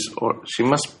 now she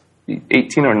must be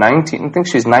 18 or 19. I think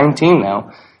she's 19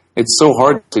 now. It's so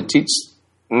hard to teach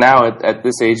now at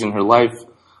this age in her life.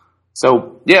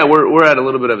 So, yeah, we're at a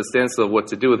little bit of a standstill of what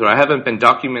to do with her. I haven't been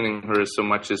documenting her so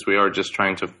much as we are just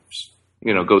trying to,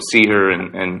 go see her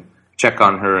and check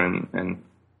on her and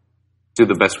do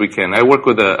the best we can. I work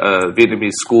with a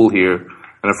Vietnamese school here,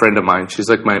 and a friend of mine, she's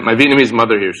like my Vietnamese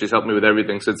mother here. She's helped me with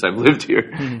everything since I've lived here.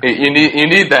 Mm-hmm. You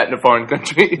need that in a foreign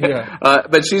country. Yeah.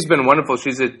 But she's been wonderful.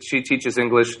 She teaches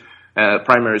English at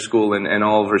primary school, and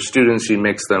all of her students, she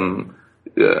makes them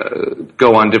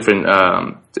go on different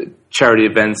charity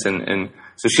events, and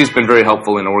so she's been very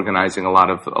helpful in organizing a lot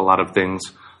of things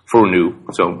for New.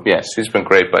 So yes, she's been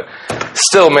great, but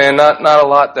still, man, not a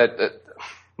lot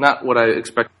not what I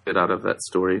expected out of that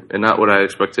story, and not what I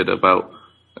expected about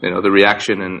the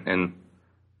reaction and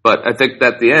But I think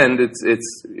at the end, it's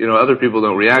other people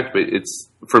don't react, but it's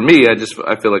for me. I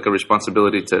feel like a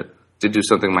responsibility to do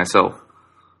something myself.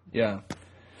 Yeah.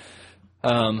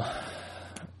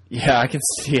 Yeah, I can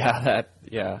see how that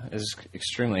is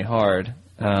extremely hard.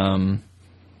 I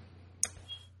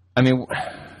mean,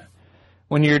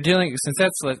 when you're dealing, since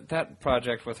that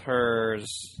project with her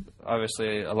is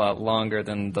obviously a lot longer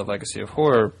than the Legacy of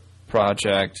Horror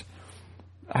project,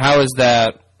 how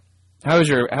have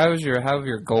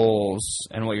your goals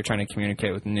and what you're trying to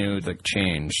communicate with Nude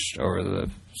changed over the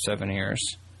 7 years,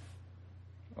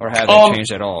 or have they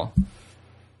changed at all?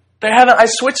 They haven't. I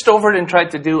switched over and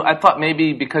tried to do. I thought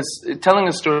maybe because telling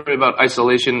a story about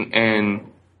isolation and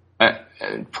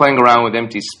playing around with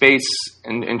empty space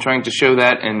and trying to show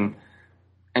that and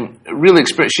really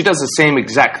experience. She does the same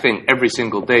exact thing every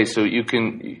single day, so you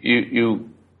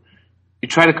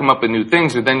try to come up with new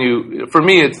things, but then for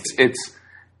me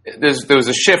there was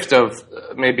a shift of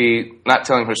maybe not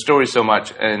telling her story so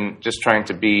much and just trying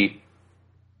to be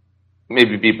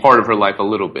part of her life a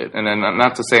little bit. And then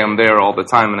not to say I'm there all the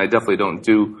time, and I definitely don't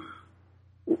do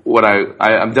what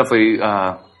I'm definitely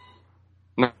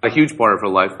not a huge part of her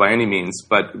life by any means,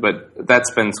 but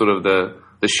that's been sort of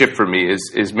the shift for me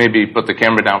is maybe put the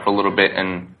camera down for a little bit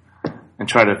and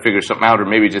try to figure something out, or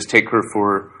maybe just take her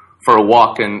for a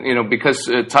walk, and because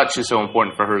touch is so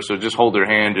important for her, so just hold her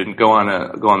hand and go on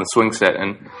the swing set.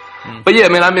 But yeah,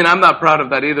 I mean I'm not proud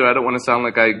of that either. I don't want to sound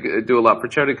like I do a lot for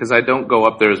charity, because I don't go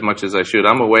up there as much as I should.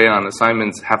 I'm away on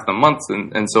assignments half the month,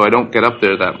 and so I don't get up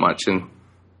there that much. And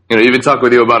even talk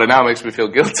with you about it now makes me feel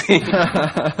guilty.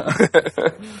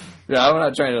 Yeah, I'm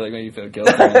not trying to make you feel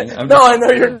guilty. No, I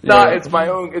know you're not. Yeah. It's my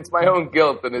own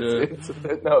guilt, and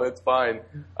it's fine.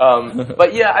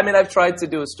 But yeah, I mean, I've tried to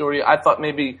do a story. I thought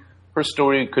maybe her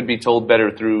story could be told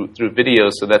better through video,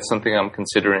 so that's something I'm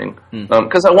considering.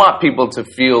 Because I want people to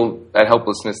feel that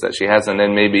helplessness that she has, and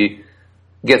then maybe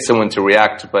get someone to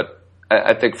react. But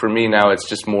I think for me now, it's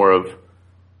just more of,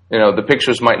 the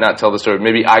pictures might not tell the story.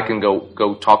 Maybe I can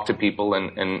go talk to people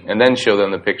and then show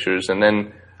them the pictures. And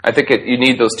then I think you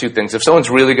need those two things. If someone's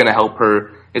really going to help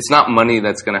her, it's not money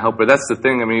that's going to help her. That's the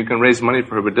thing. I mean, you can raise money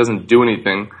for her, but it doesn't do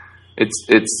anything.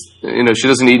 She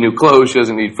doesn't need new clothes. She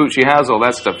doesn't need food. She has all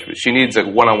that stuff. She needs a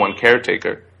one-on-one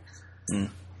caretaker.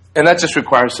 And that just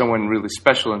requires someone really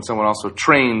special and someone also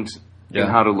trained in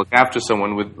how to look after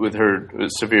someone with her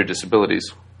severe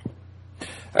disabilities.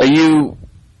 Are you,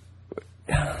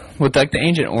 with the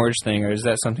Agent Orange thing, or is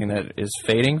that something that is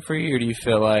fading for you, or do you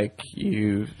feel like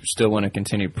you still want to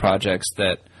continue projects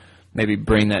that maybe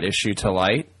bring that issue to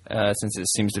light, since it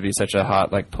seems to be such a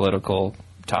hot political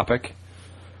topic?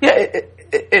 Yeah,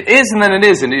 it is, and then it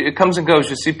isn't. It comes and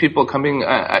goes. You see people coming.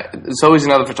 There's always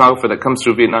another photographer that comes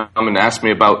through Vietnam and asks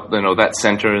me about that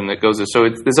center, and that goes there. So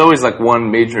there's always one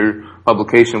major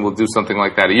publication will do something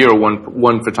like that a year, or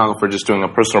one photographer just doing a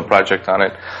personal project on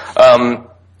it.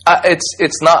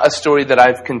 It's not a story that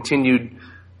I've continued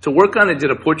to work on. I did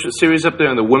a portrait series up there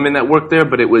and the women that worked there,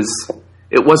 but it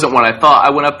wasn't what I thought.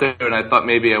 I went up there and I thought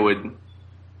maybe I would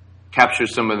capture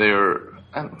some of their.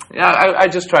 I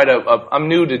just try to. I'm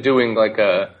new to doing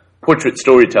a portrait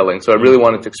storytelling, so I really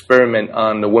wanted to experiment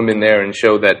on the women there and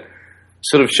show their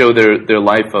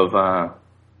life of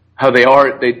how they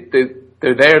are.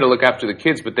 They're there to look after the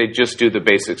kids, but they just do the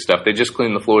basic stuff. They just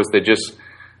clean the floors. They just.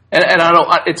 And I don't.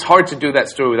 It's hard to do that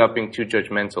story without being too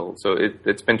judgmental. So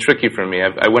it's been tricky for me.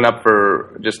 I went up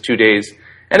for just 2 days,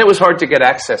 and it was hard to get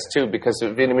access too, because the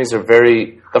Vietnamese are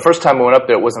very. The first time I went up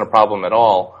there, it wasn't a problem at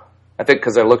all. I think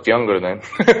because I looked younger then.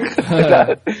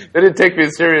 They didn't take me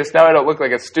as serious. Now I don't look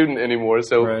like a student anymore.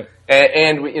 So right.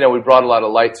 And we brought a lot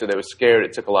of light, so they were scared.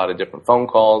 It took a lot of different phone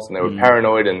calls, and they were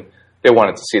paranoid, and they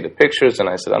wanted to see the pictures. And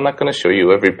I said, I'm not going to show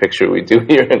you every picture we do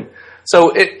here. And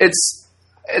so it's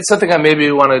something I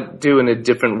maybe want to do in a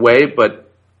different way, but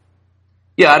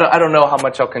yeah, I don't know how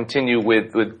much I'll continue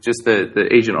with just the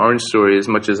Agent Orange story as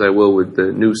much as I will with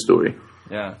the new story.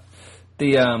 Yeah,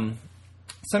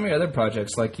 some of your other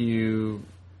projects, you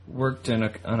worked on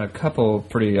a couple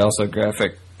pretty also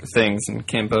graphic things in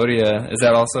Cambodia. Is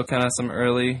that also kind of some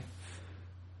early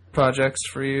projects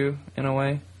for you in a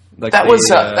way? That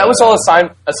was all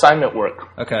assignment work.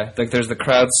 Okay, there's the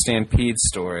Crowd Stampede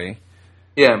story.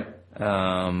 Yeah.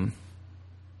 That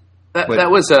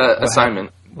was an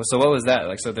assignment. So what was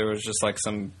that? So there was just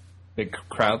some big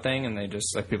crowd thing, and they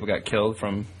just people got killed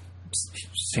from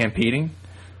stampeding?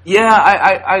 Yeah,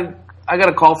 I got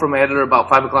a call from my editor about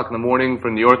 5 o'clock in the morning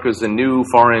from New York. It was a new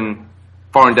foreign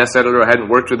desk editor. I hadn't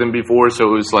worked with him before, so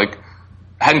it was I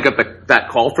hadn't got that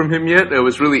call from him yet. I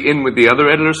was really in with the other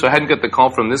editor, so I hadn't got the call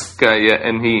from this guy yet.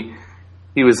 And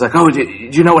he was like, "Oh,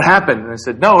 did you know what happened?" And I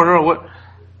said, "No, what?"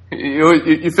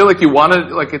 you feel like you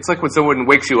wanted, like, it's like when someone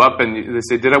wakes you up and they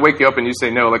say, "Did I wake you up?" and you say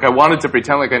no. Like, I wanted to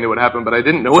pretend like I knew what happened, but I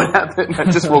didn't know what happened. I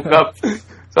just woke up.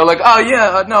 So I'm like, "Oh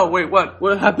yeah, no, wait,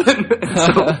 what happened?"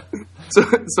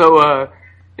 so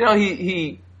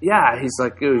he's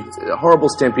like, a horrible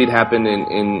stampede happened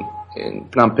in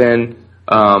Phnom Penh.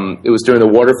 It was during the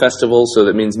water festival, so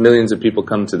that means millions of people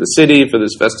come to the city for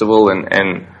this festival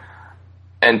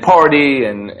and party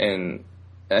and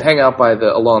hang out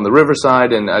along the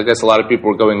riverside, and I guess a lot of people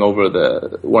were going over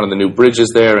one of the new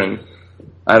bridges there, and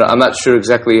I'm not sure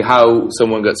exactly how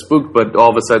someone got spooked, but all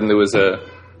of a sudden the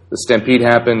stampede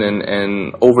happened,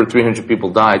 and over 300 people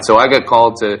died. So I got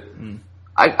called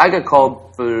I got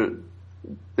called for.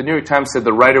 The New York Times said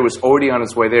the writer was already on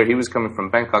his way there. He was coming from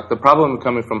Bangkok. The problem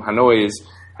coming from Hanoi is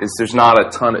there's not a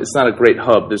ton. It's not a great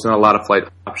hub. There's not a lot of flight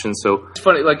options. So it's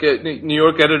funny. Like New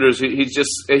York editors,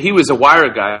 he was a wire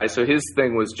guy, so his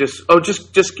thing was just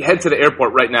head to the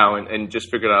airport right now and just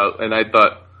figure it out. And I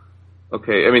thought,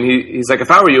 okay. I mean, he's like,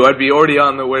 if I were you, I'd be already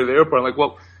on the way to the airport. I'm like,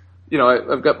 well,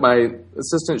 I've got my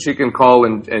assistant. She can call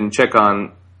and check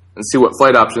on and see what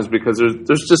flight options, because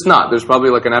there's just not. There's probably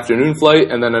like an afternoon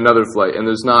flight and then another flight, and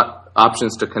there's not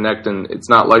options to connect, and it's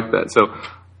not like that. So,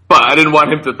 but I didn't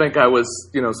want him to think I was,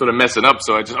 sort of messing up.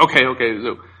 So I just, okay.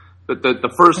 So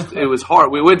the first, it was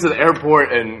hard. We went to the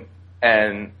airport and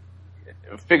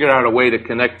figured out a way to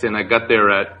connect, and I got there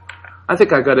I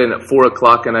think I got in at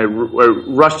 4:00, and I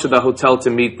rushed to the hotel to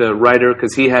meet the writer,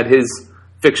 because he had his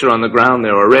fixer on the ground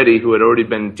there already, who had already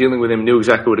been dealing with him, knew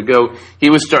exactly where to go.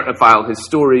 He was starting to file his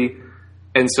story.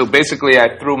 And so basically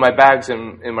I threw my bags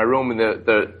in my room, and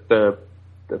the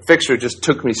fixer just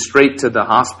took me straight to the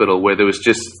hospital, where there was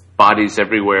just bodies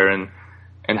everywhere,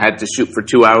 and had to shoot for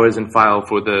 2 hours and file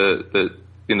for the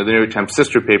New York Times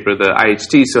sister paper, the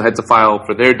IHT, so had to file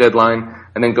for their deadline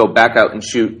and then go back out and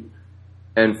shoot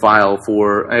and file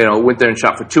for, went there and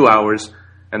shot for 2 hours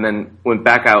and then went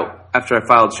back out after I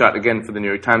filed, shot again for the New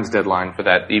York Times deadline for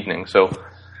that evening. So,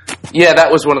 yeah,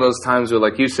 that was one of those times where,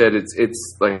 like you said,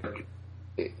 it's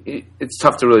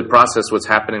tough to really process what's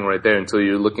happening right there until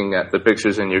you're looking at the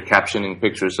pictures and you're captioning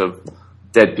pictures of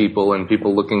dead people and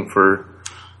people looking for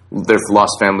their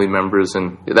lost family members,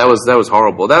 and that was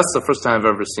horrible. That's the first time I've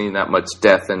ever seen that much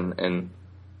death, and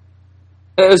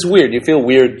it's weird. You feel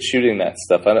weird shooting that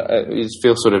stuff. You just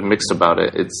feel sort of mixed about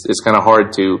it. It's kind of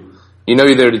hard to.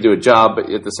 You're there to do a job, but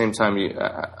at the same time,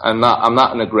 I'm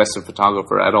not an aggressive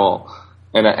photographer at all,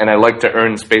 and I like to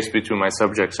earn space between my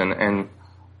subjects, and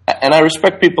I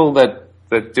respect people that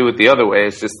do it the other way.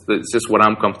 It's just what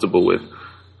I'm comfortable with,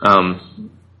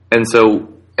 and so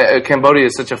Cambodia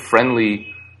is such a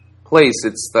friendly place.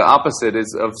 It's the opposite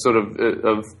of sort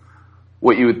of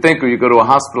what you would think when you go to a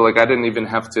hospital. Like, I didn't even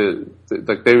have to,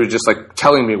 like, they were just like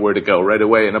telling me where to go right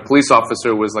away, and a police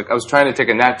officer was like, I was trying to take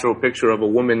a natural picture of a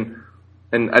woman.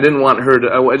 And I didn't want her to.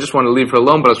 I just wanted to leave her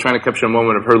alone, but I was trying to capture a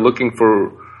moment of her looking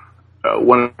for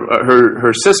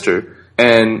her sister.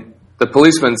 And the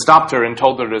policeman stopped her and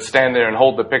told her to stand there and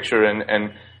hold the picture.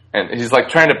 And he's like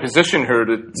trying to position her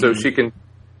so she can.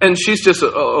 And she's just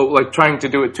like trying to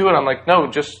do it too. And I'm like, no,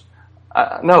 just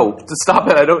no, stop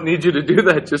it. I don't need you to do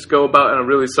that. Just go about. And I'm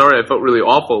really sorry. I felt really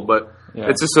awful, but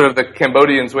it's just sort of the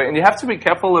Cambodians way. And you have to be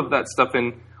careful of that stuff.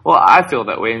 I feel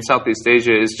that way in Southeast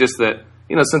Asia. Is just that.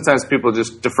 Sometimes people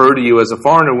just defer to you as a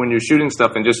foreigner when you're shooting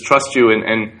stuff and just trust you.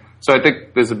 And so I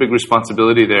think there's a big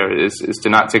responsibility there is to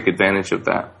not take advantage of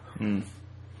that. Mm.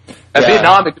 At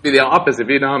Vietnam, it could be the opposite.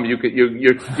 Vietnam,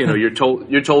 you're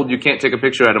told you can't take a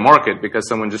picture at a market because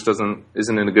someone just isn't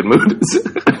in a good mood.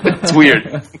 It's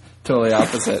weird. Totally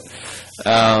opposite.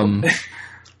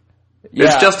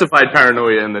 There's justified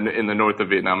paranoia in the north of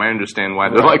Vietnam. I understand why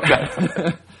they're like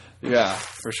that. Yeah,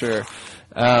 for sure.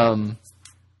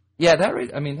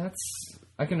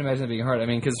 I can imagine that being hard. I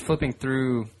mean, because flipping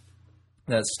through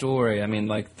that story, I mean,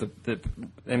 like the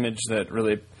image that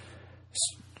really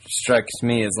strikes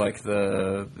me is like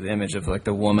the image of like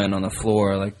the woman on the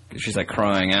floor, like she's like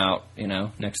crying out,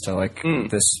 next to like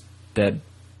this dead.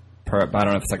 I don't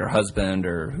know if it's like her husband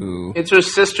or who. It's her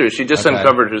sister. She just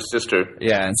uncovered her sister.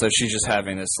 Yeah, and so she's just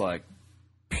having this like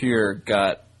pure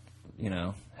gut,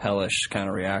 hellish kind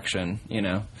of reaction,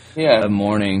 of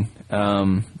mourning,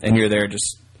 and you're there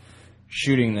just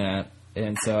shooting that,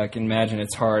 and so I can imagine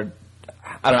it's hard.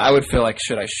 I don't know, I would feel like,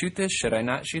 should I shoot this? Should I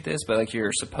not shoot this? But like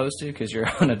you're supposed to because you're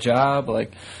on a job,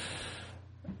 like,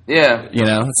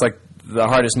 it's like the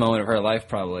hardest moment of her life,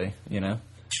 probably,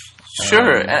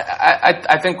 Sure,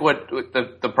 I think what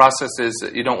the process is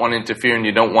that you don't want to interfere and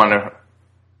you don't want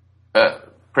to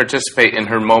participate in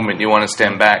her moment. You want to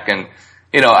stand back, and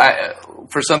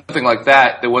for something like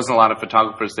that, there wasn't a lot of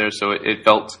photographers there, so it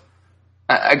felt.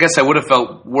 I guess I would have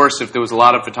felt worse if there was a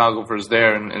lot of photographers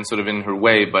there and sort of in her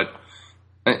way. But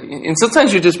and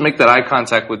sometimes you just make that eye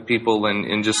contact with people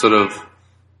and just sort of,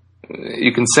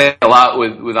 you can say a lot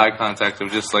with eye contact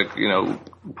of just like,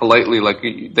 politely, like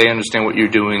they understand what you're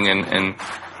doing and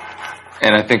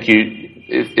I think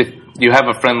if you have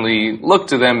a friendly look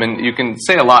to them and you can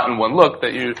say a lot in one look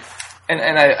that you, and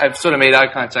I've sort of made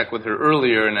eye contact with her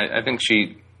earlier and I think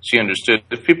she understood.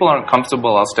 If people aren't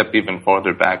comfortable, I'll step even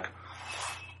farther back.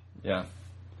 Yeah.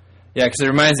 Yeah, because it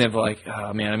reminds me of like,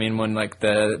 oh man, I mean, when like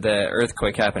the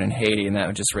earthquake happened in Haiti, and that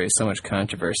would just raise so much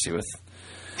controversy with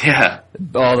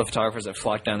all the photographers that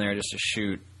flocked down there just to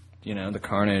shoot, the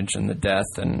carnage and the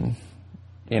death, and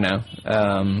it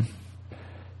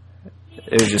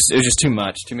was just too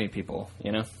much, too many people,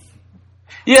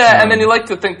 Yeah, and then you like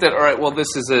to think that, all right, well,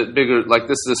 this is a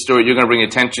story, you're going to bring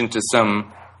attention to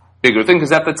some bigger thing,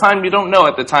 because at the time you don't know.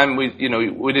 At the time we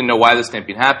didn't know why the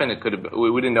stampede happened. It could have,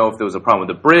 we didn't know if there was a problem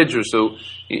with the bridge, or so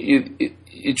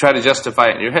you try to justify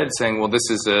it in your head, saying, well, this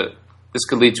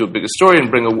could lead to a bigger story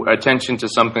and bring attention to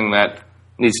something that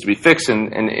needs to be fixed,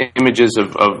 and images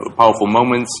of powerful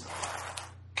moments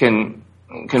can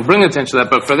bring attention to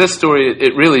that. But for this story,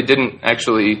 it really didn't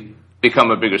actually become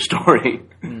a bigger story.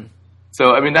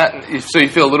 So I mean so you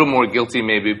feel a little more guilty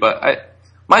maybe. But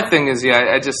my thing is,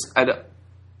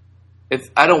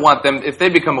 I don't want them, if they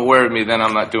become aware of me, then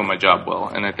I'm not doing my job well.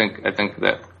 And I think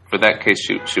that for that case,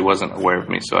 she wasn't aware of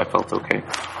me, so I felt okay.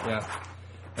 Yeah.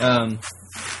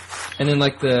 And then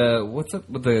like what's up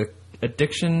with the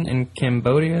addiction in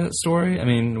Cambodia story? I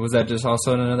mean, was that just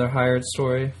also another hired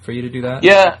story for you to do that?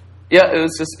 Yeah. It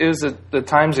was the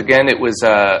Times again. It was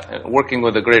working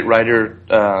with a great writer.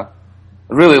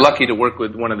 Really lucky to work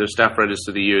with one of their staff writers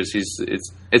through the years.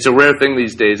 It's a rare thing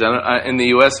these days. In the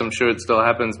U.S., I'm sure it still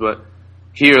happens, but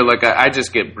here, like I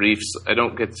just get briefs. I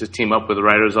don't get to team up with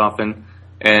writers often,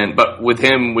 but with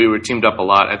him, we were teamed up a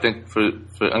lot. I think for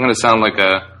I'm going to sound like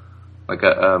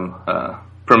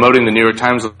promoting the New York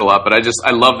Times a lot, but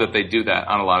I love that they do that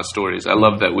on a lot of stories. I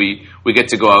love that we get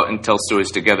to go out and tell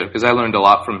stories together, because I learned a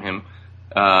lot from him.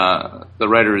 The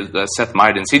writer is Seth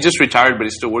Midens. He just retired, but he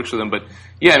still works with him. But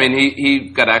yeah, I mean, he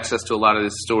got access to a lot of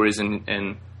his stories,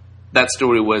 and that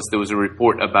story there was a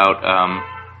report about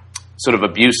sort of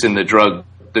abuse in the drug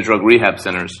rehab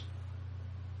centers.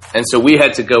 And so we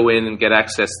had to go in and get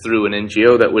access through an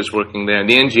NGO that was working there. And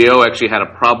the NGO actually had a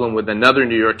problem with another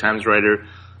New York Times writer,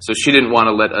 so she didn't want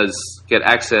to let us get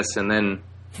access. And then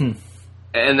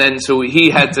so he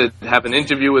had to have an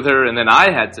interview with her, and then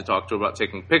I had to talk to her about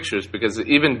taking pictures, because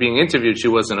even being interviewed, she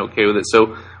wasn't okay with it.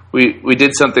 So we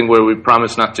did something where we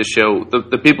promised not to show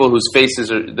the people whose faces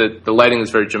the lighting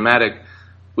is very dramatic.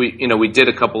 We did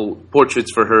a couple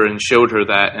portraits for her and showed her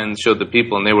that, and showed the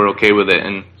people, and they were okay with it,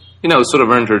 and sort of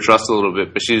earned her trust a little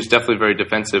bit. But she was definitely very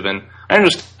defensive, and I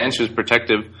understand she was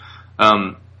protective.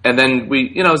 And then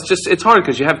it's hard,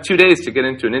 because you have 2 days to get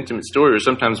into an intimate story, or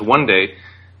sometimes 1 day.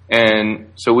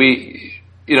 And so we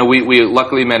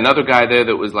luckily met another guy there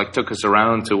that was like, took us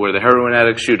around to where the heroin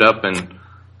addicts shoot up, and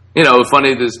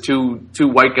funny, there's two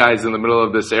white guys in the middle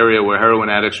of this area where heroin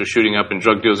addicts are shooting up and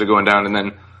drug deals are going down, and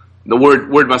then the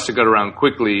word must have got around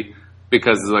quickly,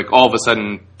 because like all of a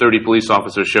sudden 30 police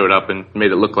officers showed up and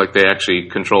made it look like they actually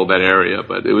controlled that area,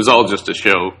 but it was all just a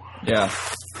show. Yeah.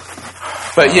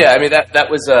 But yeah, I mean that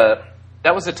was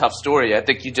a tough story. I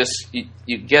think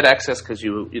you get access because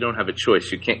you don't have a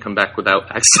choice. You can't come back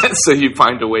without access, so you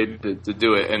find a way to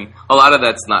do it. And a lot of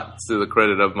that's not to the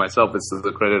credit of myself; it's to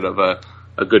the credit of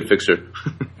a good fixer.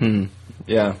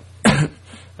 Yeah.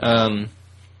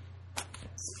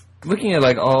 Looking at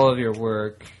like all of your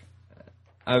work,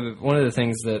 one of the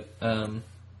things that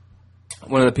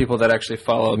one of the people that actually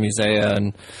follow Musea,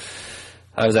 and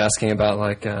I was asking about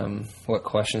like what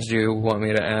questions do you want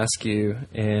me to ask you,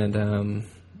 and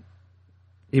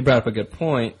he brought up a good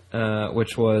point,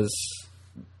 which was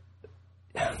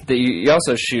that you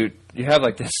also shoot. You have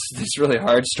like these really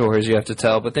hard stories you have to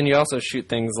tell, but then you also shoot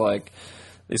things like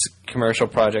these commercial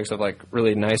projects of like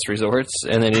really nice resorts,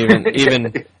 and then even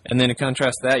and then to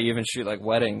contrast that, you even shoot like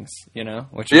weddings,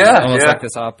 which is almost like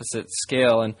this opposite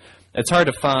scale, and it's hard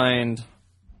to find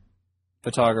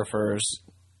photographers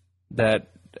that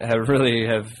have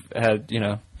had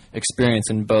experience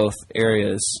in both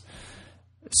areas.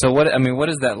 So what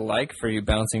is that like for you,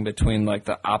 bouncing between like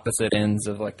the opposite ends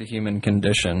of like the human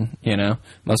condition?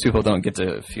 Most people don't get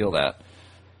to feel that.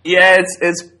 Yeah,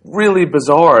 it's really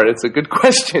bizarre. It's a good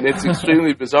question. It's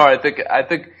extremely bizarre. I think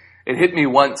it hit me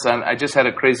once, and I just had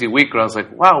a crazy week where I was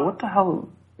like, wow, what the hell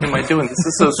am I doing? This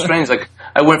is so strange. Like,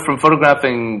 I went from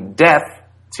photographing death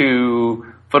to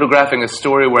photographing a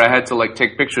story where I had to like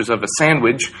take pictures of a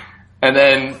sandwich, and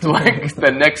then like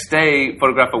the next day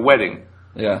photograph a wedding.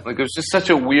 Yeah. Like it was just such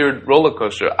a weird roller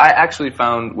coaster. I actually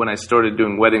found when I started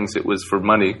doing weddings, it was for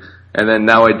money, and then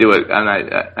now I do it. And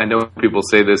I know people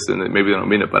say this and maybe they don't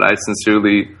mean it, but I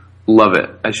sincerely love it.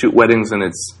 I shoot weddings, and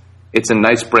it's a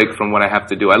nice break from what I have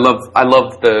to do. I love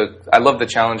the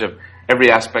challenge of every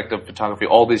aspect of photography,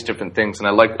 all these different things, and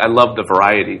I love the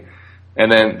variety. And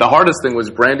then the hardest thing was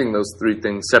branding those three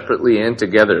things separately and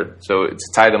together, so it's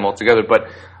tie them all together. But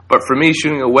for me,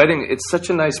 shooting a wedding, it's such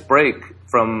a nice break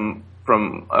from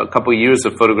a couple of years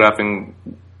of photographing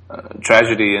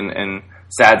tragedy and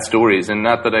sad stories. And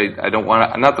not that I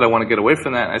want to get away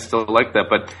from that. I still like that,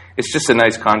 but it's just a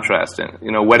nice contrast. And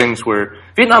weddings where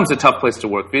Vietnam's a tough place to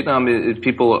work. Vietnam,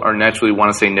 people are naturally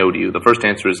want to say no to you. The first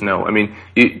answer is no. I mean,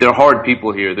 they're hard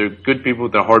people here. They're good people.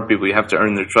 They're hard people. You have to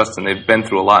earn their trust, and they've been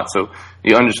through a lot, so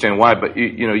you understand why. But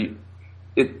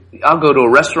I'll go to a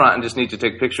restaurant and just need to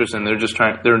take pictures, and they're just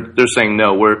they're saying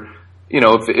no.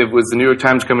 If it was the New York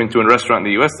Times coming to a restaurant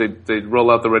in the U.S., they'd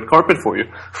roll out the red carpet for you.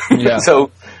 Yeah.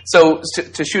 So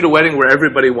to shoot a wedding where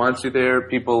everybody wants you there,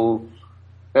 people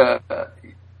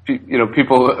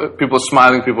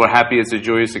smiling, people are happy, it's a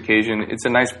joyous occasion. It's a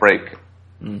nice break.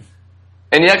 Mm.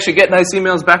 And you actually get nice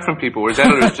emails back from people, whereas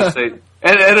editors just say,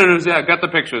 yeah, got the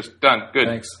pictures, done, good.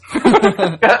 Thanks.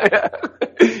 Yeah.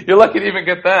 You're lucky to even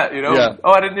get that, Yeah.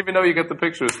 Oh, I didn't even know you got the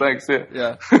pictures, thanks, yeah.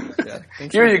 Yeah.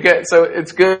 Thanks. Here you get, so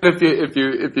it's good if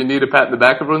you need a pat in the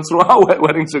back every once in a while.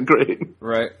 Weddings are great.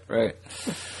 Right.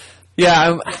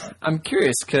 Yeah, I'm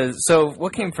curious, so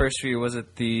what came first for you? Was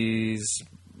it these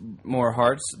more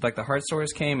the hard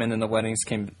stories came, and then the weddings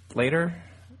came later?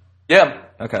 Yeah.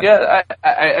 Okay. Yeah,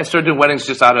 I started doing weddings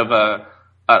just out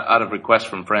of request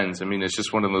from friends. I mean, it's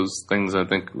just one of those things I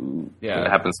think that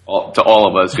happens to all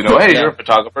of us. Hey, you're a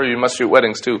photographer, you must shoot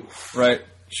weddings too. Right.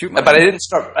 But I didn't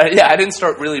start. I didn't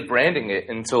start really branding it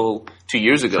until 2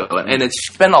 years ago, and it's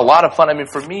been a lot of fun. I mean,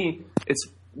 for me, it's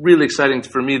really exciting.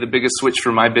 For me, the biggest switch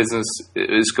for my business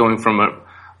is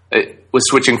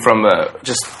switching from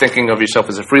just thinking of yourself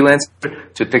as a freelancer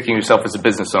to thinking of yourself as a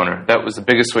business owner. That was the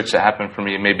biggest switch that happened for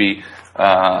me maybe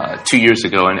 2 years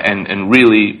ago, and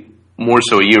really more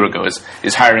so a year ago,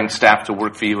 is hiring staff to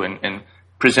work for you and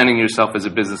presenting yourself as a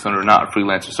business owner, not a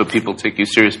freelancer, so people take you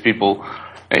serious. People,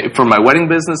 for my wedding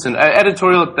business and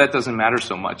editorial, that doesn't matter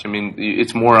so much. I mean,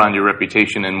 it's more on your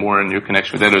reputation and more on your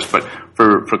connection with editors. But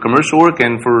for commercial work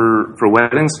and for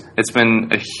weddings, it's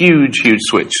been a huge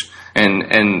switch.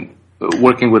 And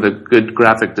working with a good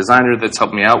graphic designer that's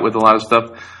helped me out with a lot of stuff,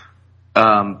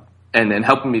 and then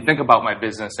helping me think about my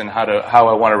business and how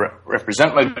I want to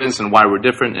represent my business and why we're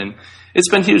different. And it's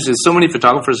been huge. There's so many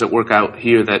photographers that work out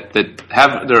here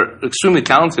they're extremely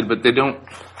talented, but they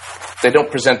don't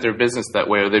present their business that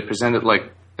way, or they present it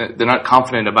like they're not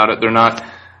confident about it.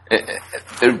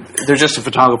 They're just a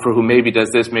photographer who maybe does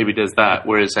this, maybe does that.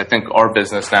 Whereas I think our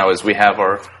business now is we have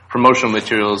our promotional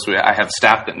materials. I have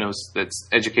staff that's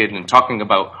educated in talking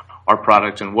about our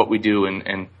product and what we do,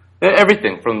 and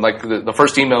everything from like the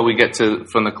first email we get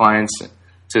from the clients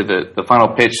to the final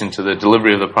pitch and to the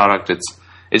delivery of the product.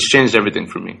 It's changed everything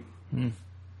for me.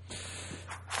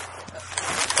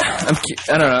 I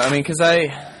don't know. I mean, because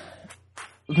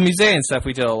with Musée and stuff,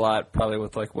 we did a lot probably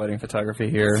with like wedding photography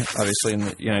here, obviously in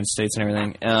the United States and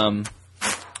everything.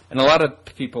 And a lot of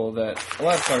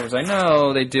photographers I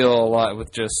know, they deal a lot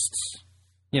with just,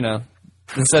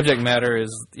 the subject matter is,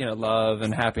 love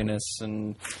and happiness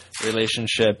and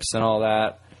relationships and all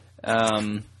that.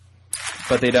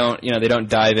 But they don't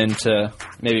dive into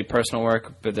maybe personal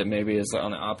work, but that maybe is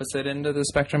on the opposite end of the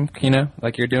spectrum,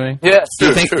 like you're doing. Yeah,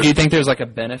 sure. Do you think there's like a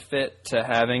benefit to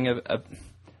having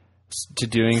to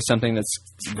doing something that's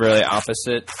really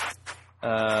opposite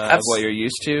of what you're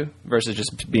used to versus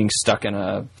just being stuck in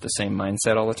the same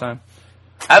mindset all the time?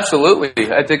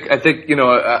 Absolutely. I think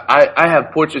I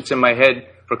have portraits in my head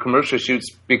for commercial shoots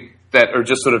that are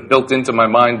just sort of built into my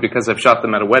mind because I've shot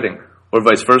them at a wedding or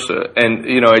vice versa. And,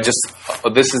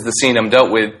 this is the scene I'm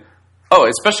dealt with. Oh,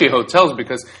 especially hotels,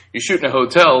 because you shoot in a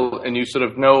hotel and you sort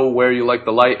of know where you like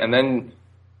the light, and then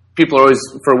people are always,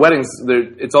 for weddings,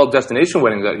 it's all destination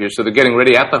weddings out here, so they're getting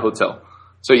ready at the hotel.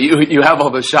 So you have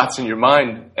all those shots in your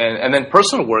mind, and then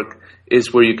personal work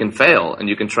is where you can fail and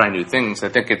you can try new things. I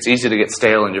think it's easy to get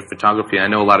stale in your photography. I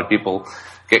know a lot of people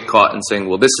get caught in saying,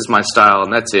 well, this is my style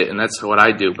and that's it and that's what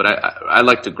I do. But I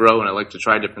like to grow and I like to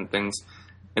try different things.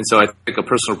 And so I think a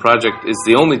personal project is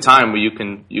the only time where you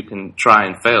can try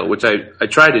and fail, which I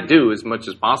try to do as much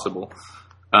as possible.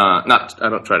 I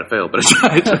don't try to fail, but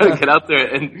I try to get out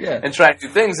there and try new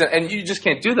things. And you just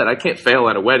can't do that. I can't fail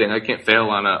at a wedding. I can't fail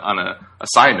on a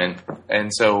assignment.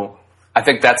 And so I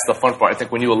think that's the fun part. I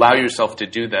think when you allow yourself to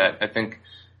do that, I think,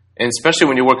 and especially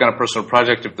when you work on a personal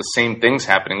project, if the same thing's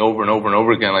happening over and over and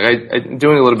over again, like I'm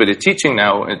doing a little bit of teaching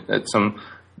now at some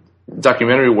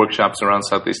documentary workshops around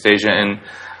Southeast Asia, and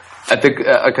I think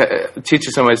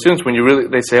teaching some of my students, when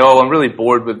they say, "Oh, I'm really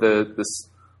bored with this,"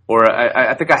 or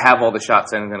I think I have all the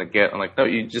shots I'm going to get. I'm like, no,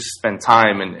 you just spend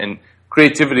time, and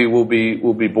creativity will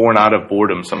be born out of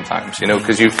boredom sometimes,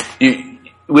 because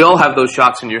we all have those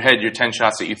shots in your head, your 10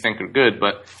 shots that you think are good,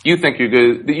 but you think you're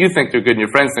good, you think they're good, and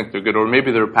your friends think they're good, or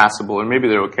maybe they're passable, or maybe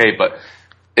they're okay, but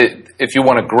if you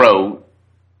want to grow,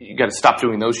 you got to stop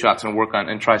doing those shots and work on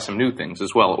and try some new things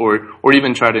as well, or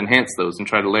even try to enhance those and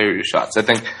try to layer your shots. I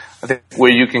think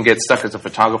where you can get stuck as a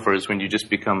photographer is when you just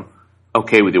become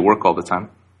okay with your work all the time.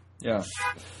 Yeah.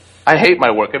 I hate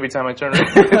my work every time I turn around.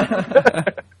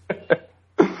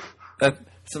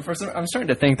 So I'm starting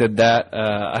to think that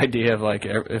idea of like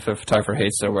if a photographer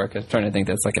hates their work, I'm starting to think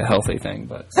that's like a healthy thing.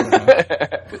 But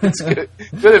it's good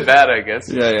and bad, I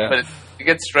guess. Yeah. But you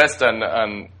get stressed on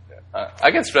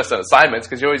I get stressed on assignments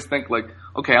because you always think like,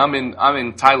 okay, I'm in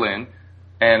Thailand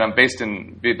and I'm based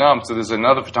in Vietnam, so there's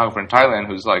another photographer in Thailand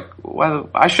who's like, well,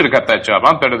 I should have got that job.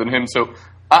 I'm better than him. So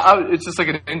it's just like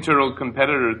an internal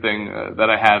competitor thing that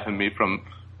I have in me from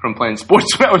playing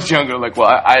sports when I was younger. Like, well,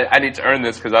 I need to earn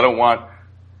this because I don't want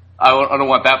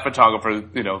that photographer,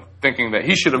 thinking that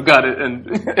he should have got it. And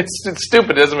it's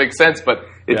stupid. It doesn't make sense, but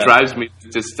it drives me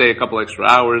to stay a couple extra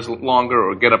hours longer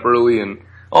or get up early and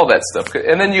all that stuff.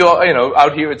 And then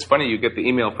out here, it's funny. You get the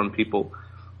email from people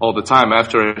all the time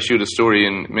after I shoot a story,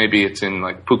 and maybe it's in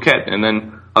like Phuket, and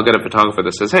then I'll get a photographer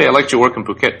that says, "Hey, I liked your work in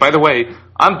Phuket. By the way,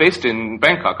 I'm based in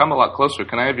Bangkok. I'm a lot closer.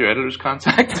 Can I have your editor's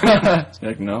contact?"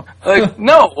 Like, no. Like,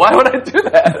 no. Why would I do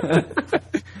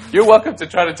that? You're welcome to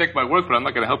try to take my work, but I'm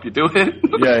not going to help you do it.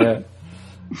 Yeah.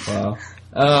 Wow.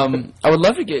 I would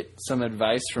love to get some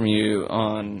advice from you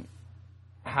on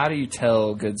how do you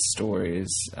tell good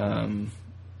stories,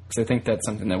 because I think that's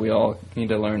something that we all need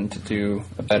to learn to do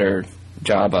a better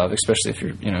job of, especially if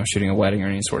you're shooting a wedding or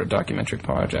any sort of documentary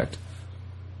project.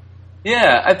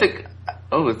 Yeah, I think.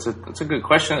 Oh, it's a good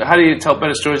question. How do you tell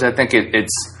better stories? I think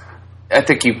I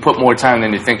think you put more time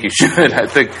than you think you should. I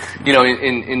think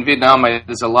in Vietnam,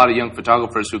 there's a lot of young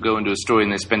photographers who go into a story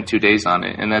and they spend 2 days on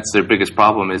it, and that's their biggest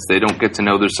problem is they don't get to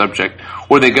know their subject,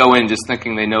 or they go in just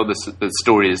thinking they know the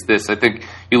story is this. I think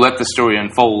you let the story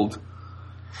unfold.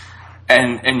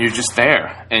 And you're just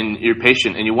there, and you're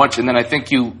patient, and you watch. And then I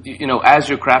think as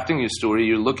you're crafting your story,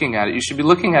 you're looking at it. You should be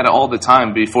looking at it all the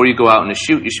time before you go out on a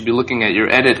shoot. You should be looking at your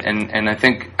edit, and I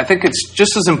think it's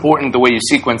just as important the way you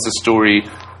sequence a story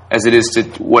as it is to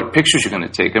what pictures you're going to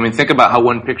take. I mean, think about how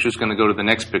one picture is going to go to the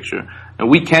next picture. And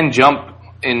we can jump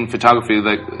in photography,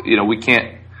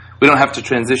 we don't have to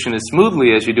transition as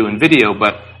smoothly as you do in video,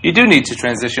 but you do need to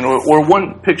transition, or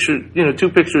one picture, 2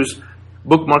 pictures.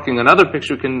 Bookmarking another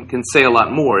picture can say a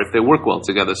lot more if they work well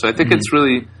together. So I think it's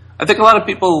really, I think a lot of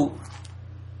people,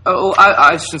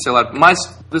 I shouldn't say a lot,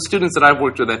 the students that I've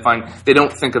worked with, I find they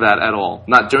don't think of that at all.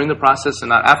 Not during the process and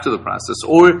not after the process.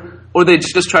 Or they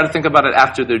just try to think about it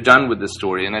after they're done with the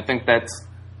story. And I think that's,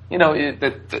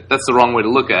 that's the wrong way to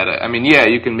look at it. I mean, yeah,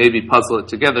 you can maybe puzzle it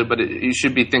together, but you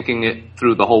should be thinking it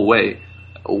through the whole way.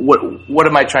 What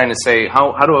am I trying to say?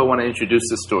 How do I want to introduce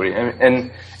this story?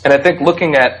 And I think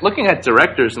looking at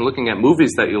directors and looking at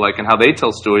movies that you like and how they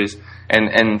tell stories, and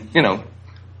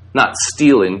not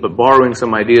stealing but borrowing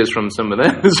some ideas from some of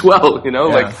them as well.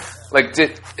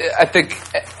 I think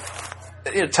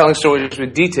telling stories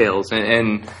with details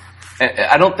and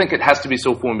I don't think it has to be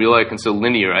so formulaic and so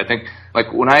linear. I think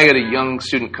like when I get a young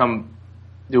student come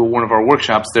do one of our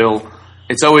workshops,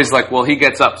 it's always like, well, he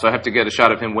gets up, so I have to get a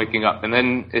shot of him waking up. And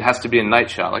then it has to be a night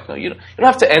shot. Like, no, you don't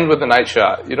have to end with a night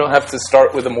shot. You don't have to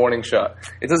start with a morning shot.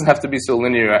 It doesn't have to be so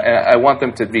linear. I want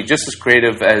them to be just as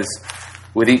creative as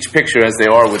with each picture as they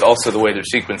are with also the way they're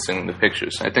sequencing the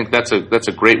pictures. I think that's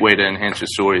a great way to enhance your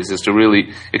stories, is to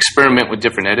really experiment with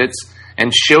different edits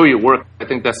and show your work. I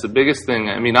think that's the biggest thing.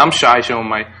 I mean, I'm shy showing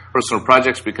my personal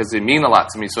projects because they mean a lot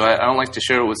to me, so I don't like to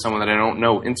share it with someone that I don't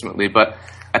know intimately, but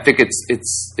I think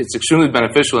it's extremely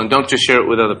beneficial, and don't just share it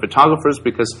with other photographers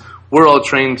because we're all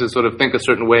trained to sort of think a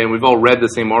certain way, and we've all read the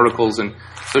same articles, and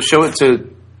so show it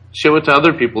to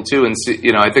other people too. And see,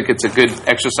 I think it's a good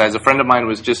exercise. A friend of mine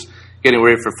was just getting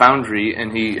ready for Foundry,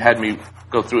 and he had me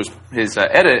go through his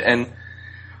edit, and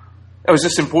it was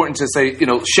just important to say,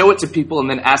 show it to people and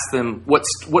then ask them what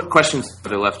questions are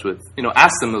they left with.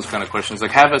 Ask them those kind of questions.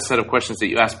 Like, have a set of questions that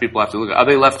you ask people after look at. Are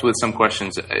they left with some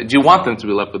questions? Do you want them to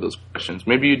be left with those questions?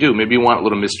 Maybe you do. Maybe you want a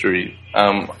little mystery.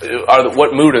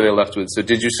 What mood are they left with? So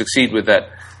did you succeed with that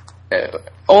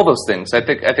all those things. I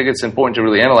think it's important to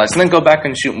really analyze, and then go back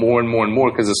and shoot more and more and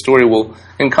more, because the story will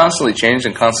constantly change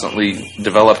and constantly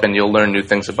develop, and you'll learn new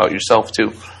things about yourself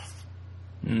too.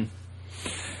 Mm.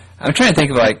 I'm trying to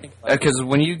think of, like, because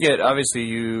when you get a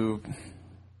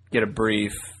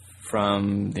brief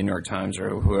from the New York Times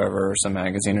or whoever, or some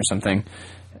magazine or something,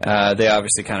 they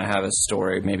obviously kind of have a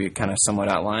story, maybe kind of somewhat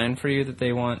outlined for you that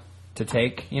they want to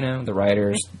take. The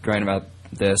writer's writing about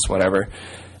this, whatever.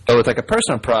 But with like a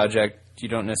personal project, you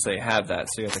don't necessarily have that,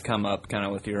 so you have to come up kind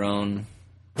of with your own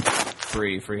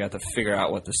brief, or you have to figure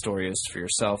out what the story is for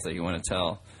yourself that you want to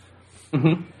tell.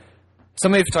 Mm-hmm. So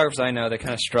many photographers I know that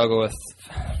kind of struggle with,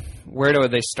 where do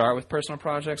they start with personal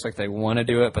projects? Like, they want to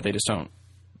do it, but they just don't.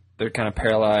 They're kind of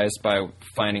paralyzed by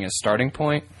finding a starting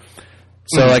point.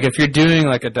 So, like, if you're doing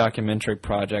like a documentary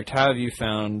project, how have you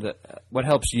found what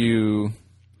helps you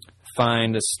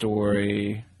find a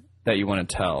story that you want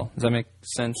to tell? Does that make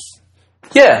sense?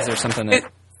 Yeah. Is there something that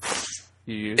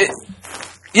you use?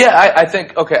 I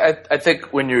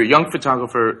think when you're a young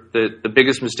photographer, the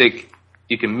biggest mistake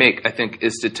you can make, I think,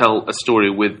 is to tell a story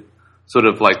with sort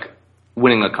of like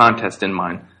winning a contest in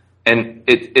mind. And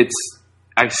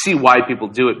I see why people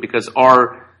do it, because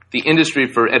the industry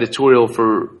for editorial,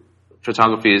 for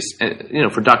photography is,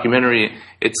 for documentary,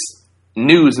 it's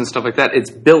news and stuff like that. It's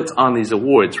built on these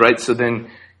awards, right? So then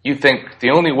you think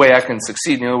the only way I can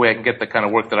succeed, the only way I can get the kind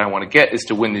of work that I want to get is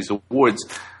to win these awards.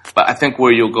 But I think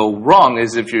where you'll go wrong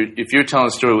is if you're telling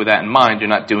a story with that in mind, you're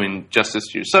not doing justice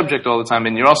to your subject all the time,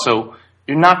 and you're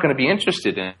not going to be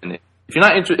interested in it.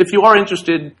 If you are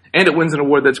interested and it wins an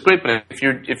award, that's great. But if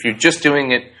you're just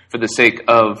doing it for the sake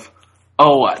of,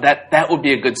 that would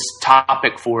be a good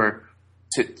topic for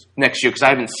next year because I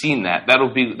haven't seen that.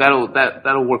 That'll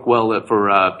work well for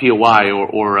POI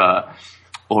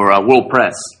or World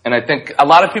Press. And I think a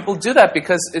lot of people do that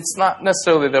because it's not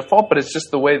necessarily their fault, but it's just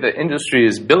the way the industry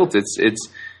is built.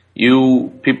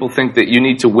 People think that you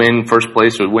need to win first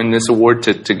place or win this award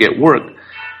to get work.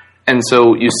 And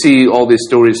so you see all these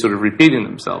stories sort of repeating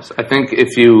themselves. I think it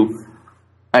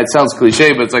sounds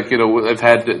cliche, but it's like, I've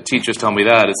had teachers tell me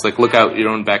that. It's like, look out your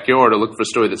own backyard or look for a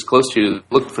story that's close to you.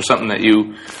 Look for something that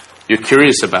you're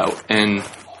curious about. And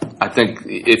I think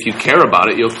if you care about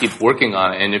it, you'll keep working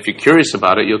on it. And if you're curious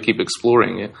about it, you'll keep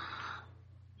exploring it.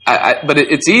 But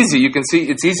it's easy.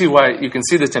 It's easy why you can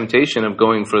see the temptation of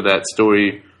going for that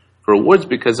story for awards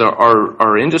because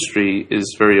our industry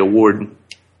is very award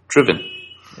driven.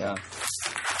 Yeah.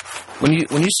 When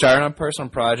you start on a personal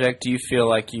project, do you feel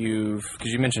like because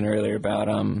you mentioned earlier about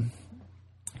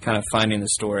kind of finding the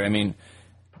story. I mean,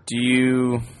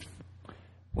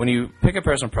 when you pick a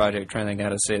personal project, trying to think how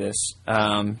to say this,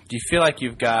 do you feel like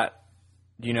you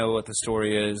know what the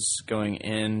story is going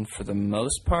in for the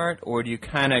most part, or do you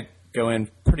kind of go in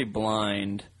pretty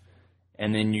blind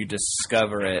and then you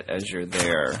discover it as you're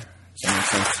there? Does that make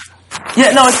sense?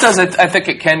 Yeah, no, it does. I think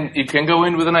you can go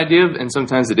in with an idea, and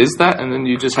sometimes it is that, and then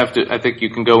you just have to, I think you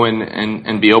can go in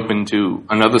and be open to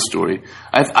another story.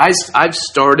 I've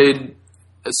started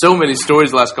so many stories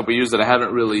the last couple of years that I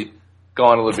haven't really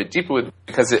gone a little bit deeper with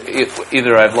because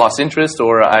either I've lost interest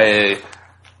or I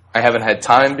haven't had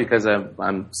time because I've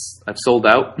sold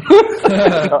out.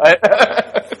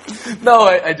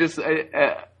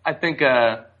 I think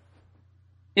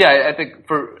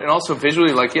and also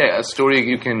visually, a story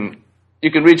you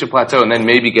can reach a plateau and then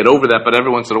maybe get over that, but every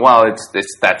once in a while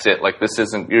that's it. Like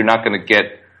you're not going to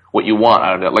get what you want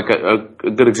out of it. Like a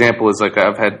good example is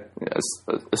I've had a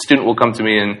student will come to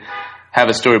me and have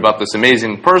a story about this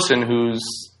amazing person who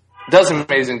does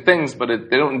amazing things, but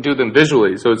they don't do them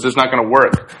visually, so it's just not going to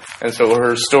work. And so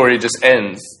her story just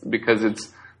ends because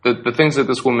it's the things that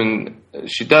this woman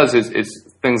she does is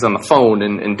things on the phone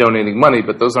and donating money,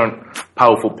 but those aren't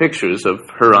powerful pictures of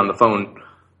her on the phone,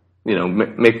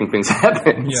 making things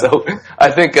happen. Yeah. So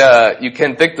I think you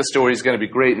can think the story is going to be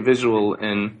great and visual,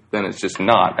 and then it's just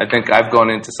not. I think I've gone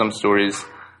into some stories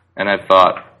and I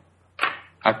thought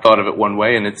of it one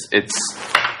way, and it's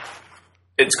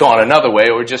gone another way,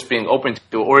 or just being open to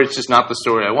it, or it's just not the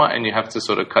story I want, and you have to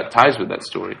sort of cut ties with that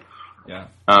story. Yeah.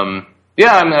 I'm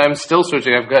still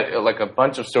searching. I've got a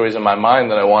bunch of stories in my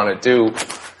mind that I want to do.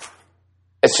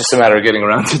 It's just a matter of getting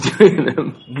around to doing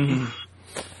them. Mm-hmm.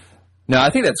 No,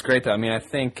 I think that's great, though. I mean, I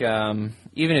think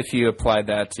even if you applied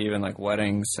that to even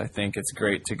weddings, I think it's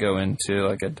great to go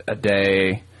into a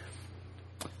day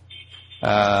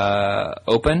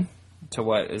open to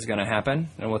what is going to happen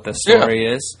and what the story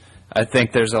is. I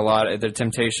think there's the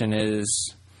temptation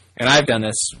is, and I've done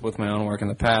this with my own work in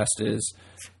the past, is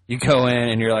you go in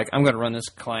and you're like, I'm going to run this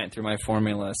client through my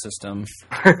formula system,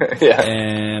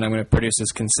 and I'm going to produce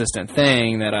this consistent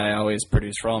thing that I always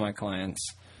produce for all my clients.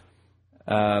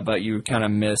 but you kind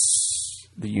of miss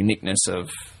the uniqueness of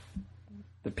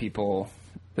the people,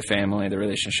 the family, the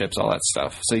relationships, all that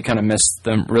stuff. So you kind of miss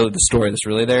the story that's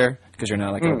really there because you're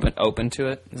not like open to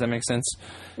it. Does that make sense?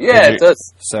 Yeah, it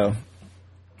does. So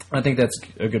I think that's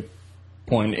a good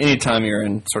point. Anytime you're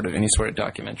in any sort of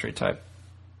documentary type,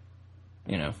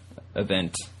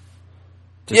 event.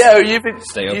 Or you even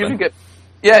stay open. You even get,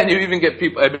 and you even get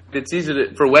people. I mean, it's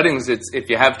easy for weddings. It's if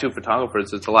you have 2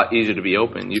 photographers, it's a lot easier to be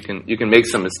open. You can make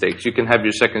some mistakes. You can have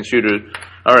your second shooter.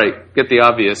 All right, get the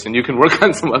obvious, and you can work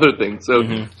on some other things. So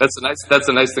that's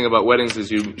a nice thing about weddings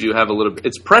is you have a little bit.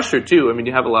 It's pressure too. I mean,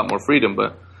 you have a lot more freedom,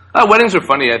 but weddings are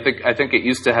funny. I think it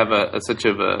used to have such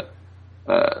of a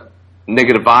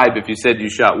negative vibe if you said you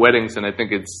shot weddings, and I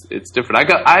think it's different.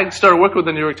 I started working with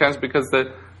the New York Times because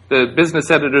the business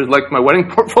editor liked my wedding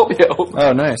portfolio.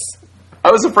 Oh, nice.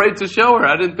 I was afraid to show her.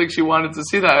 I didn't think she wanted to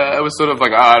see that. I was sort of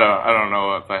like, I don't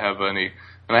know if I have any.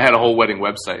 And I had a whole wedding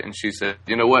website, and she said,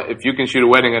 you know what? If you can shoot a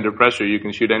wedding under pressure, you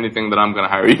can shoot anything that I'm going to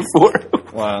hire you for.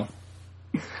 Wow.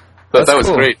 But that was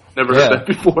cool. great. Never heard that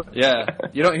before. Yeah.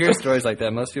 You don't hear stories like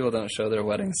that. Most people don't show their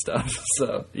wedding stuff.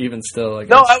 So even still, I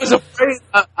guess. No, I was afraid.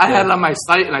 I had it on my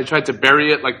site, and I tried to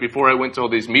bury it before I went to all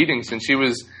these meetings. And she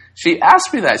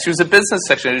asked me that. She was a business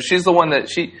secretary. She's the one that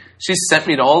she sent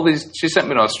me to all these. She sent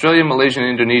me to Australia, Malaysia, and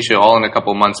Indonesia all in a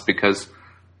couple of months because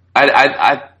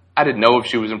I didn't know if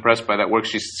she was impressed by that work.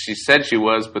 She said she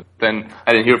was, but then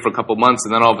I didn't hear it for a couple of months,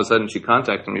 and then all of a sudden she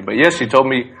contacted me. But yes, she told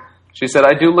me. She said,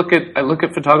 I look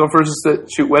at photographers that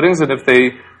shoot weddings, and if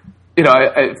they,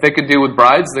 if they can deal with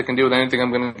brides, they can deal with anything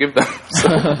I'm going to give them. So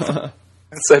I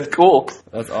said, cool.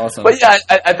 That's awesome. But yeah,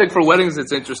 I think for weddings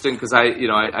it's interesting because I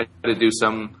try to do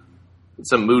some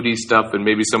moody stuff and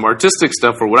maybe some artistic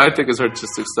stuff or what I think is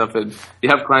artistic stuff. And you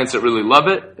have clients that really love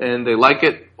it and they like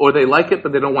it, or they like it,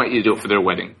 but they don't want you to do it for their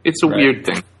wedding. It's a weird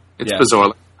thing. It's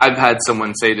bizarre. I've had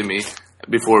someone say to me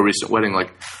before a recent wedding,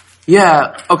 like,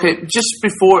 yeah, okay, just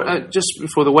before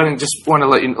the wedding, just want to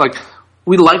let you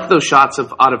we like those shots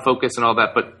of out of focus and all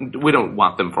that, but we don't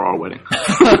want them for our wedding.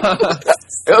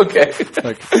 Okay,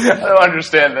 I don't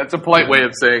understand. That's a polite way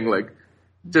of saying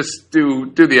just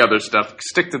do the other stuff.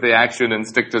 Stick to the action and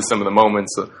stick to some of the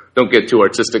moments. So don't get too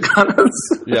artistic on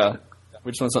us. Yeah,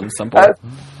 we just want something simple.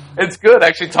 It's good.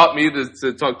 Actually, taught me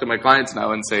to talk to my clients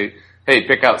now and say, hey,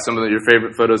 pick out some of your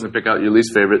favorite photos and pick out your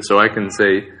least favorite, so I can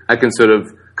sort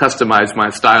of customize my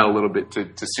style a little bit to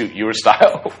suit your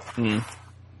style.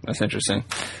 That's interesting.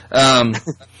 A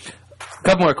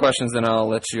couple more questions, then I'll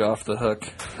let you off the hook.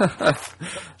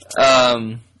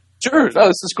 Sure. No,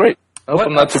 this is great. I hope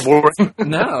I'm not too boring.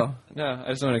 No. I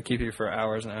just want to keep you for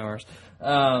hours and hours.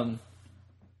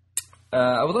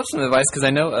 I would love some advice because I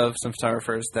know of some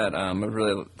photographers that would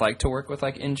really like to work with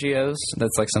NGOs.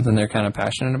 That's something they're kind of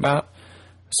passionate about.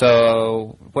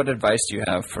 So what advice do you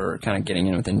have for kind of getting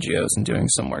in with NGOs and doing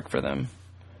some work for them?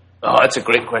 Oh, that's a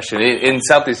great question. In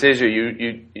Southeast Asia,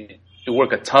 you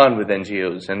work a ton with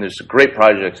NGOs, and there's great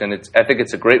projects, and I think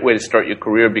it's a great way to start your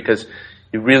career because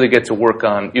you really get to work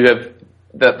on. You have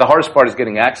the hardest part is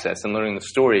getting access and learning the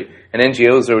story, and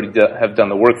NGOs already have done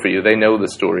the work for you. They know the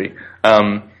story.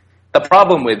 The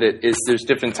problem with it is there's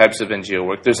different types of NGO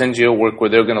work. There's NGO work where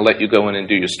they're going to let you go in and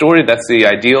do your story. That's the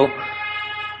ideal.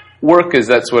 Work is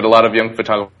that's what a lot of young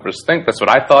photographers think. That's what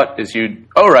I thought is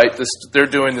they're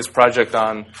doing this project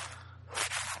on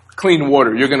clean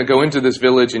water. You're going to go into this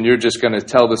village and you're just going to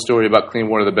tell the story about clean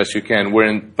water the best you can.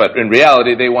 But in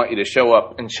reality, they want you to show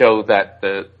up and show that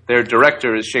their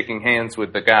director is shaking hands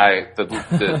with the guy,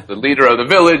 the leader of the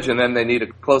village, and then they need a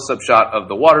close-up shot of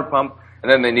the water pump,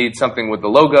 and then they need something with the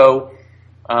logo.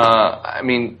 I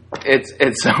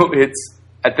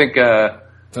think.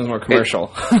 Sounds more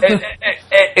commercial.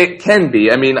 It can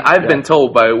be. I mean, I've been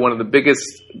told by one of the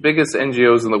biggest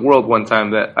NGOs in the world one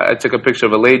time that I took a picture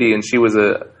of a lady and she was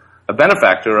a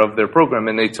benefactor of their program,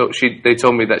 and they told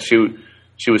me that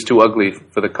she was too ugly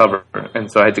for the cover,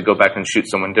 and so I had to go back and shoot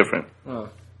someone different. Oh.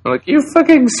 I'm like, you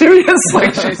fucking serious?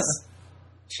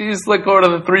 She's like one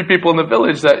of the 3 people in the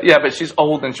village but she's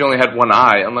old and she only had one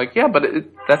eye. I'm like, yeah, but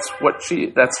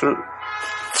she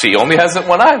only has that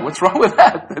one eye. What's wrong with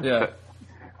that? Yeah.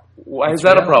 Why is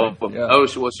that a problem? Yeah. Oh,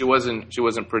 she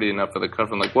wasn't pretty enough for the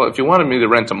cover. I'm like, well, if you wanted me to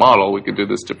rent a model, we could do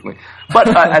this differently. But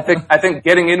I think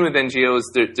getting in with NGOs,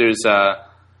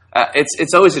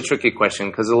 it's always a tricky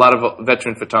question because a lot of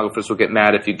veteran photographers will get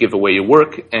mad if you give away your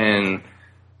work and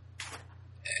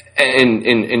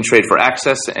in trade for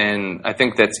access. And I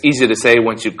think that's easy to say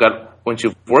once you've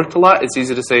worked a lot. It's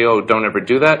easy to say, oh, don't ever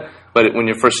do that. But when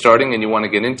you're first starting and you want to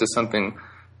get into something,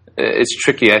 it's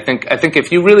tricky. I think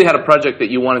if you really had a project that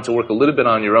you wanted to work a little bit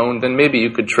on your own, then maybe you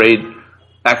could trade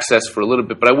access for a little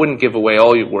bit, but I wouldn't give away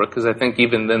all your work, because I think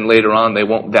even then later on they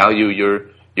won't value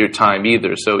your time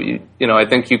either. So I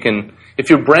think you can, if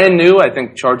you're brand new, I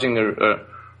think charging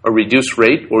a reduced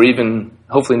rate, or even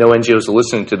hopefully no NGOs are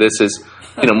listening to this, is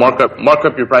mark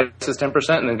up your prices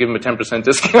 10% and then give them a 10%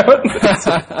 discount.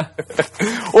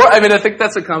 Or I think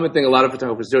that's a common thing a lot of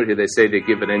photographers do here. They say they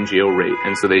give an NGO rate,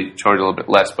 and so they charge a little bit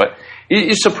less. But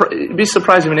you'd be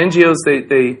surprised. NGOs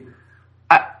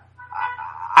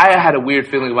I had a weird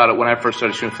feeling about it when I first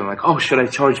started shooting film. Like, oh, should I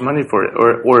charge money for it?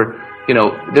 Or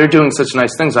they're doing such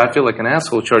nice things. I feel like an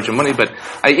asshole charging money. But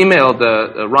I emailed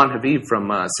Ron Habib from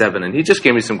Seven, and he just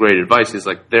gave me some great advice. He's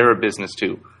like, they're a business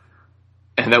too.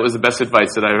 And that was the best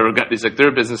advice that I ever got. He's like, they're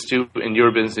a business too, and you're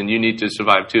a business, and you need to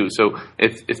survive too. So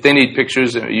if they need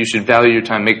pictures, you should value your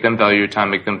time, make them value your time,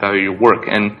 make them value your work.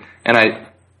 And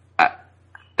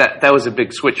that was a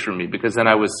big switch for me, because then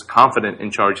I was confident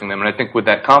in charging them. And I think with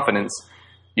that confidence,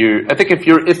 I think if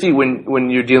you're iffy when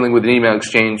you're dealing with an email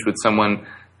exchange with someone,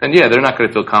 then yeah, they're not going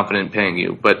to feel confident in paying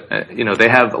you. But they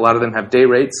have, a lot of them have day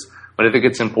rates. But I think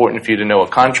it's important for you to know a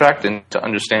contract and to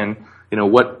understand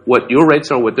what your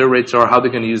rates are, what their rates are, how they're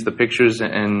going to use the pictures,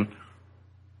 and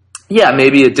yeah,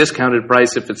 maybe a discounted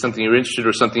price if it's something you're interested,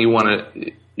 or something you're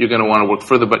going to want to work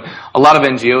further. But a lot of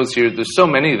NGOs here, there's so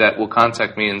many that will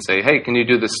contact me and say, hey, can you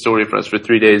do this story for us for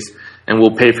 3 days, and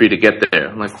we'll pay for you to get there.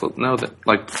 I'm like, well, no,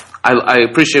 I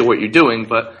appreciate what you're doing,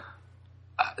 but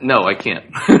no, I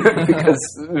can't.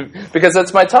 because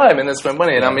that's my time and that's my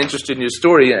money, and I'm interested in your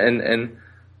story,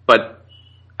 but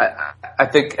I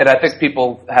think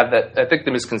people have that. I think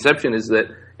the misconception is that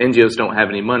NGOs don't have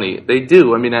any money. They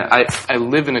do. I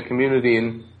live in a community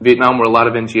in Vietnam where a lot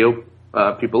of NGO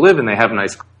people live, and they have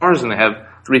nice cars, and they have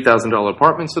 $3,000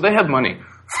 apartments, so they have money.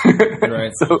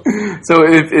 Right. So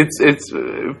it's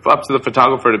up to the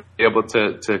photographer to be able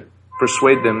to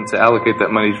persuade them to allocate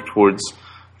that money towards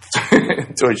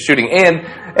shooting, and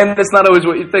that's not always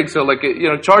what you think. So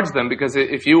charge them, because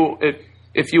if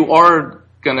you are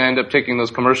going to end up taking those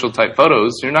commercial type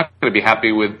photos, you're not going to be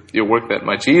happy with your work that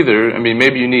much either.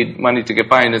 Maybe you need money to get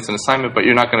by and it's an assignment, but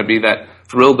you're not going to be that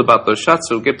thrilled about those shots,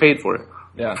 so get paid for it.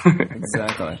 Yeah,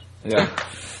 exactly. Yeah.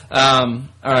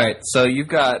 All right, so you've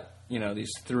got,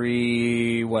 these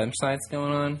 3 websites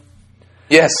going on?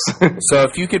 Yes. So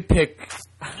if you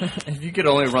could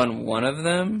only run one of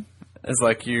them as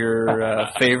your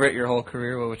favorite your whole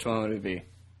career, which one would it be?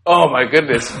 Oh my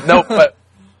goodness. No, but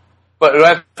do I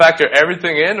have to factor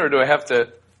everything in, or do I have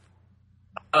to?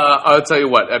 I'll tell you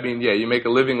what. You make a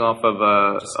living off of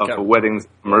weddings,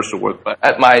 commercial work. But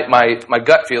my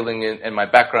gut feeling and my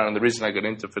background, and the reason I got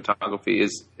into photography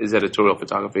is editorial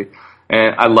photography,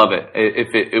 and I love it.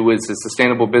 If it was a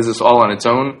sustainable business all on its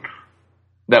own,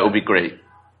 that would be great.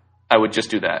 I would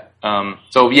just do that.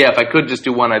 So yeah, if I could just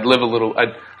do one, I'd live a little.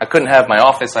 I couldn't have my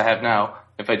office I have now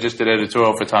if I just did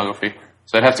editorial photography.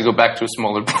 So I'd have to go back to a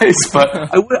smaller place, but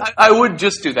I would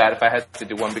just do that if I had to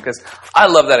do one, because I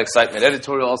love that excitement.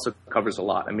 Editorial also covers a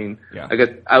lot. Yeah. I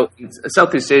get out in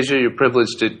Southeast Asia. You're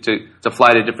privileged to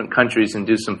fly to different countries and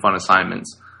do some fun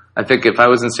assignments. I think if I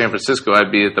was in San Francisco,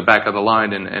 I'd be at the back of the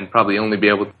line and probably only be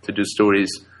able to do stories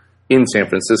in San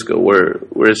Francisco.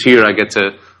 Whereas here, I get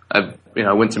to.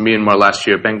 I went to Myanmar last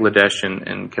year, Bangladesh,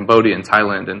 and Cambodia, and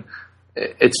Thailand, and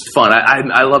it's fun.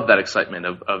 I love that excitement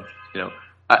of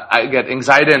I get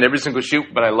anxiety on every single shoot,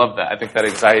 but I love that. I think that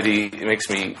anxiety makes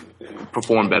me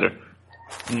perform better.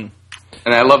 And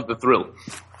I love the thrill.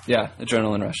 Yeah,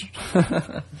 adrenaline rush.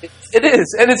 It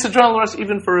is, and it's adrenaline rush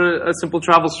even for a simple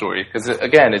travel story, because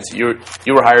again, it's you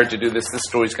were hired to do this. This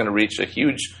story's going to reach a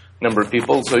huge number of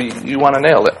people, so you want to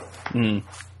nail it.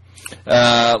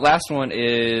 Last one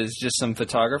is just some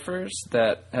photographers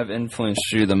that have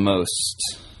influenced you the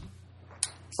most.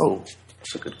 Oh,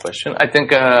 that's a good question. I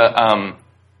think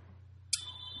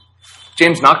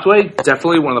James Nachtwey,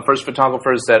 definitely one of the first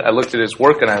photographers that I looked at his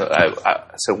work and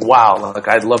I said, wow,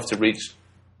 I'd love to reach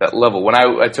that level. When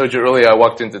I told you earlier, I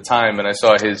walked into Time and I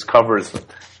saw his covers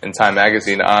in Time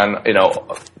magazine on,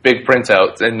 big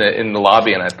printouts in the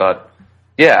lobby, and I thought,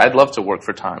 yeah, I'd love to work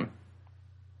for Time.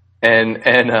 And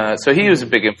so he was a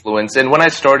big influence. And when I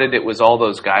started, it was all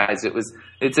those guys.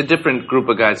 It's a different group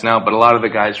of guys now, but a lot of the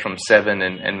guys from Seven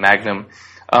and Magnum.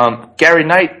 Gary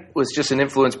Knight was just an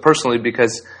influence personally,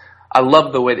 because I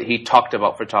love the way that he talked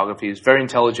about photography. He's very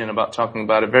intelligent about talking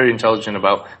about it, very intelligent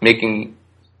about making.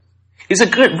 He's a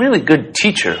really good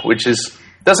teacher, which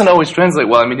doesn't always translate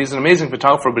well. He's an amazing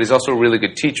photographer, but he's also a really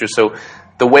good teacher. So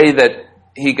the way that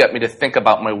he got me to think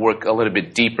about my work a little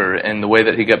bit deeper, and the way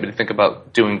that he got me to think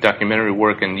about doing documentary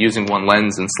work and using one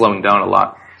lens and slowing down a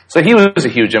lot. So he was a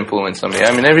huge influence on me.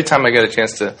 I mean, every time I get a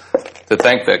chance to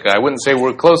thank that guy, I wouldn't say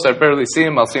we're close. I barely see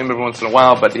him. I'll see him every once in a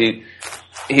while, but he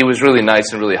was really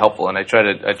nice and really helpful. And I try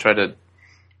to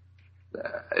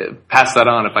pass that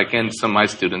on if I can to some of my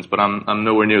students. But I'm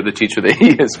nowhere near the teacher that he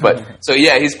is. But so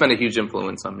yeah, he's been a huge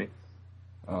influence on me.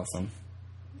 Awesome,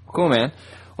 cool, man.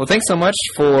 Well, thanks so much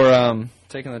for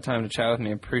taking the time to chat with me.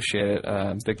 I appreciate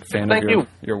it. Big fan of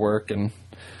your work, and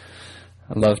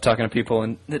I love talking to people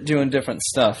and doing different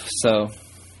stuff. So,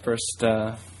 first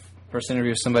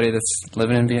interview with somebody that's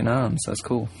living in Vietnam, so that's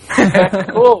cool.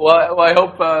 Cool. Well, I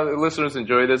hope the listeners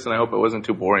enjoy this, and I hope it wasn't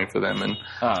too boring for them. And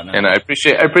I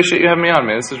appreciate you having me on,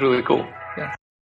 man. This is really cool.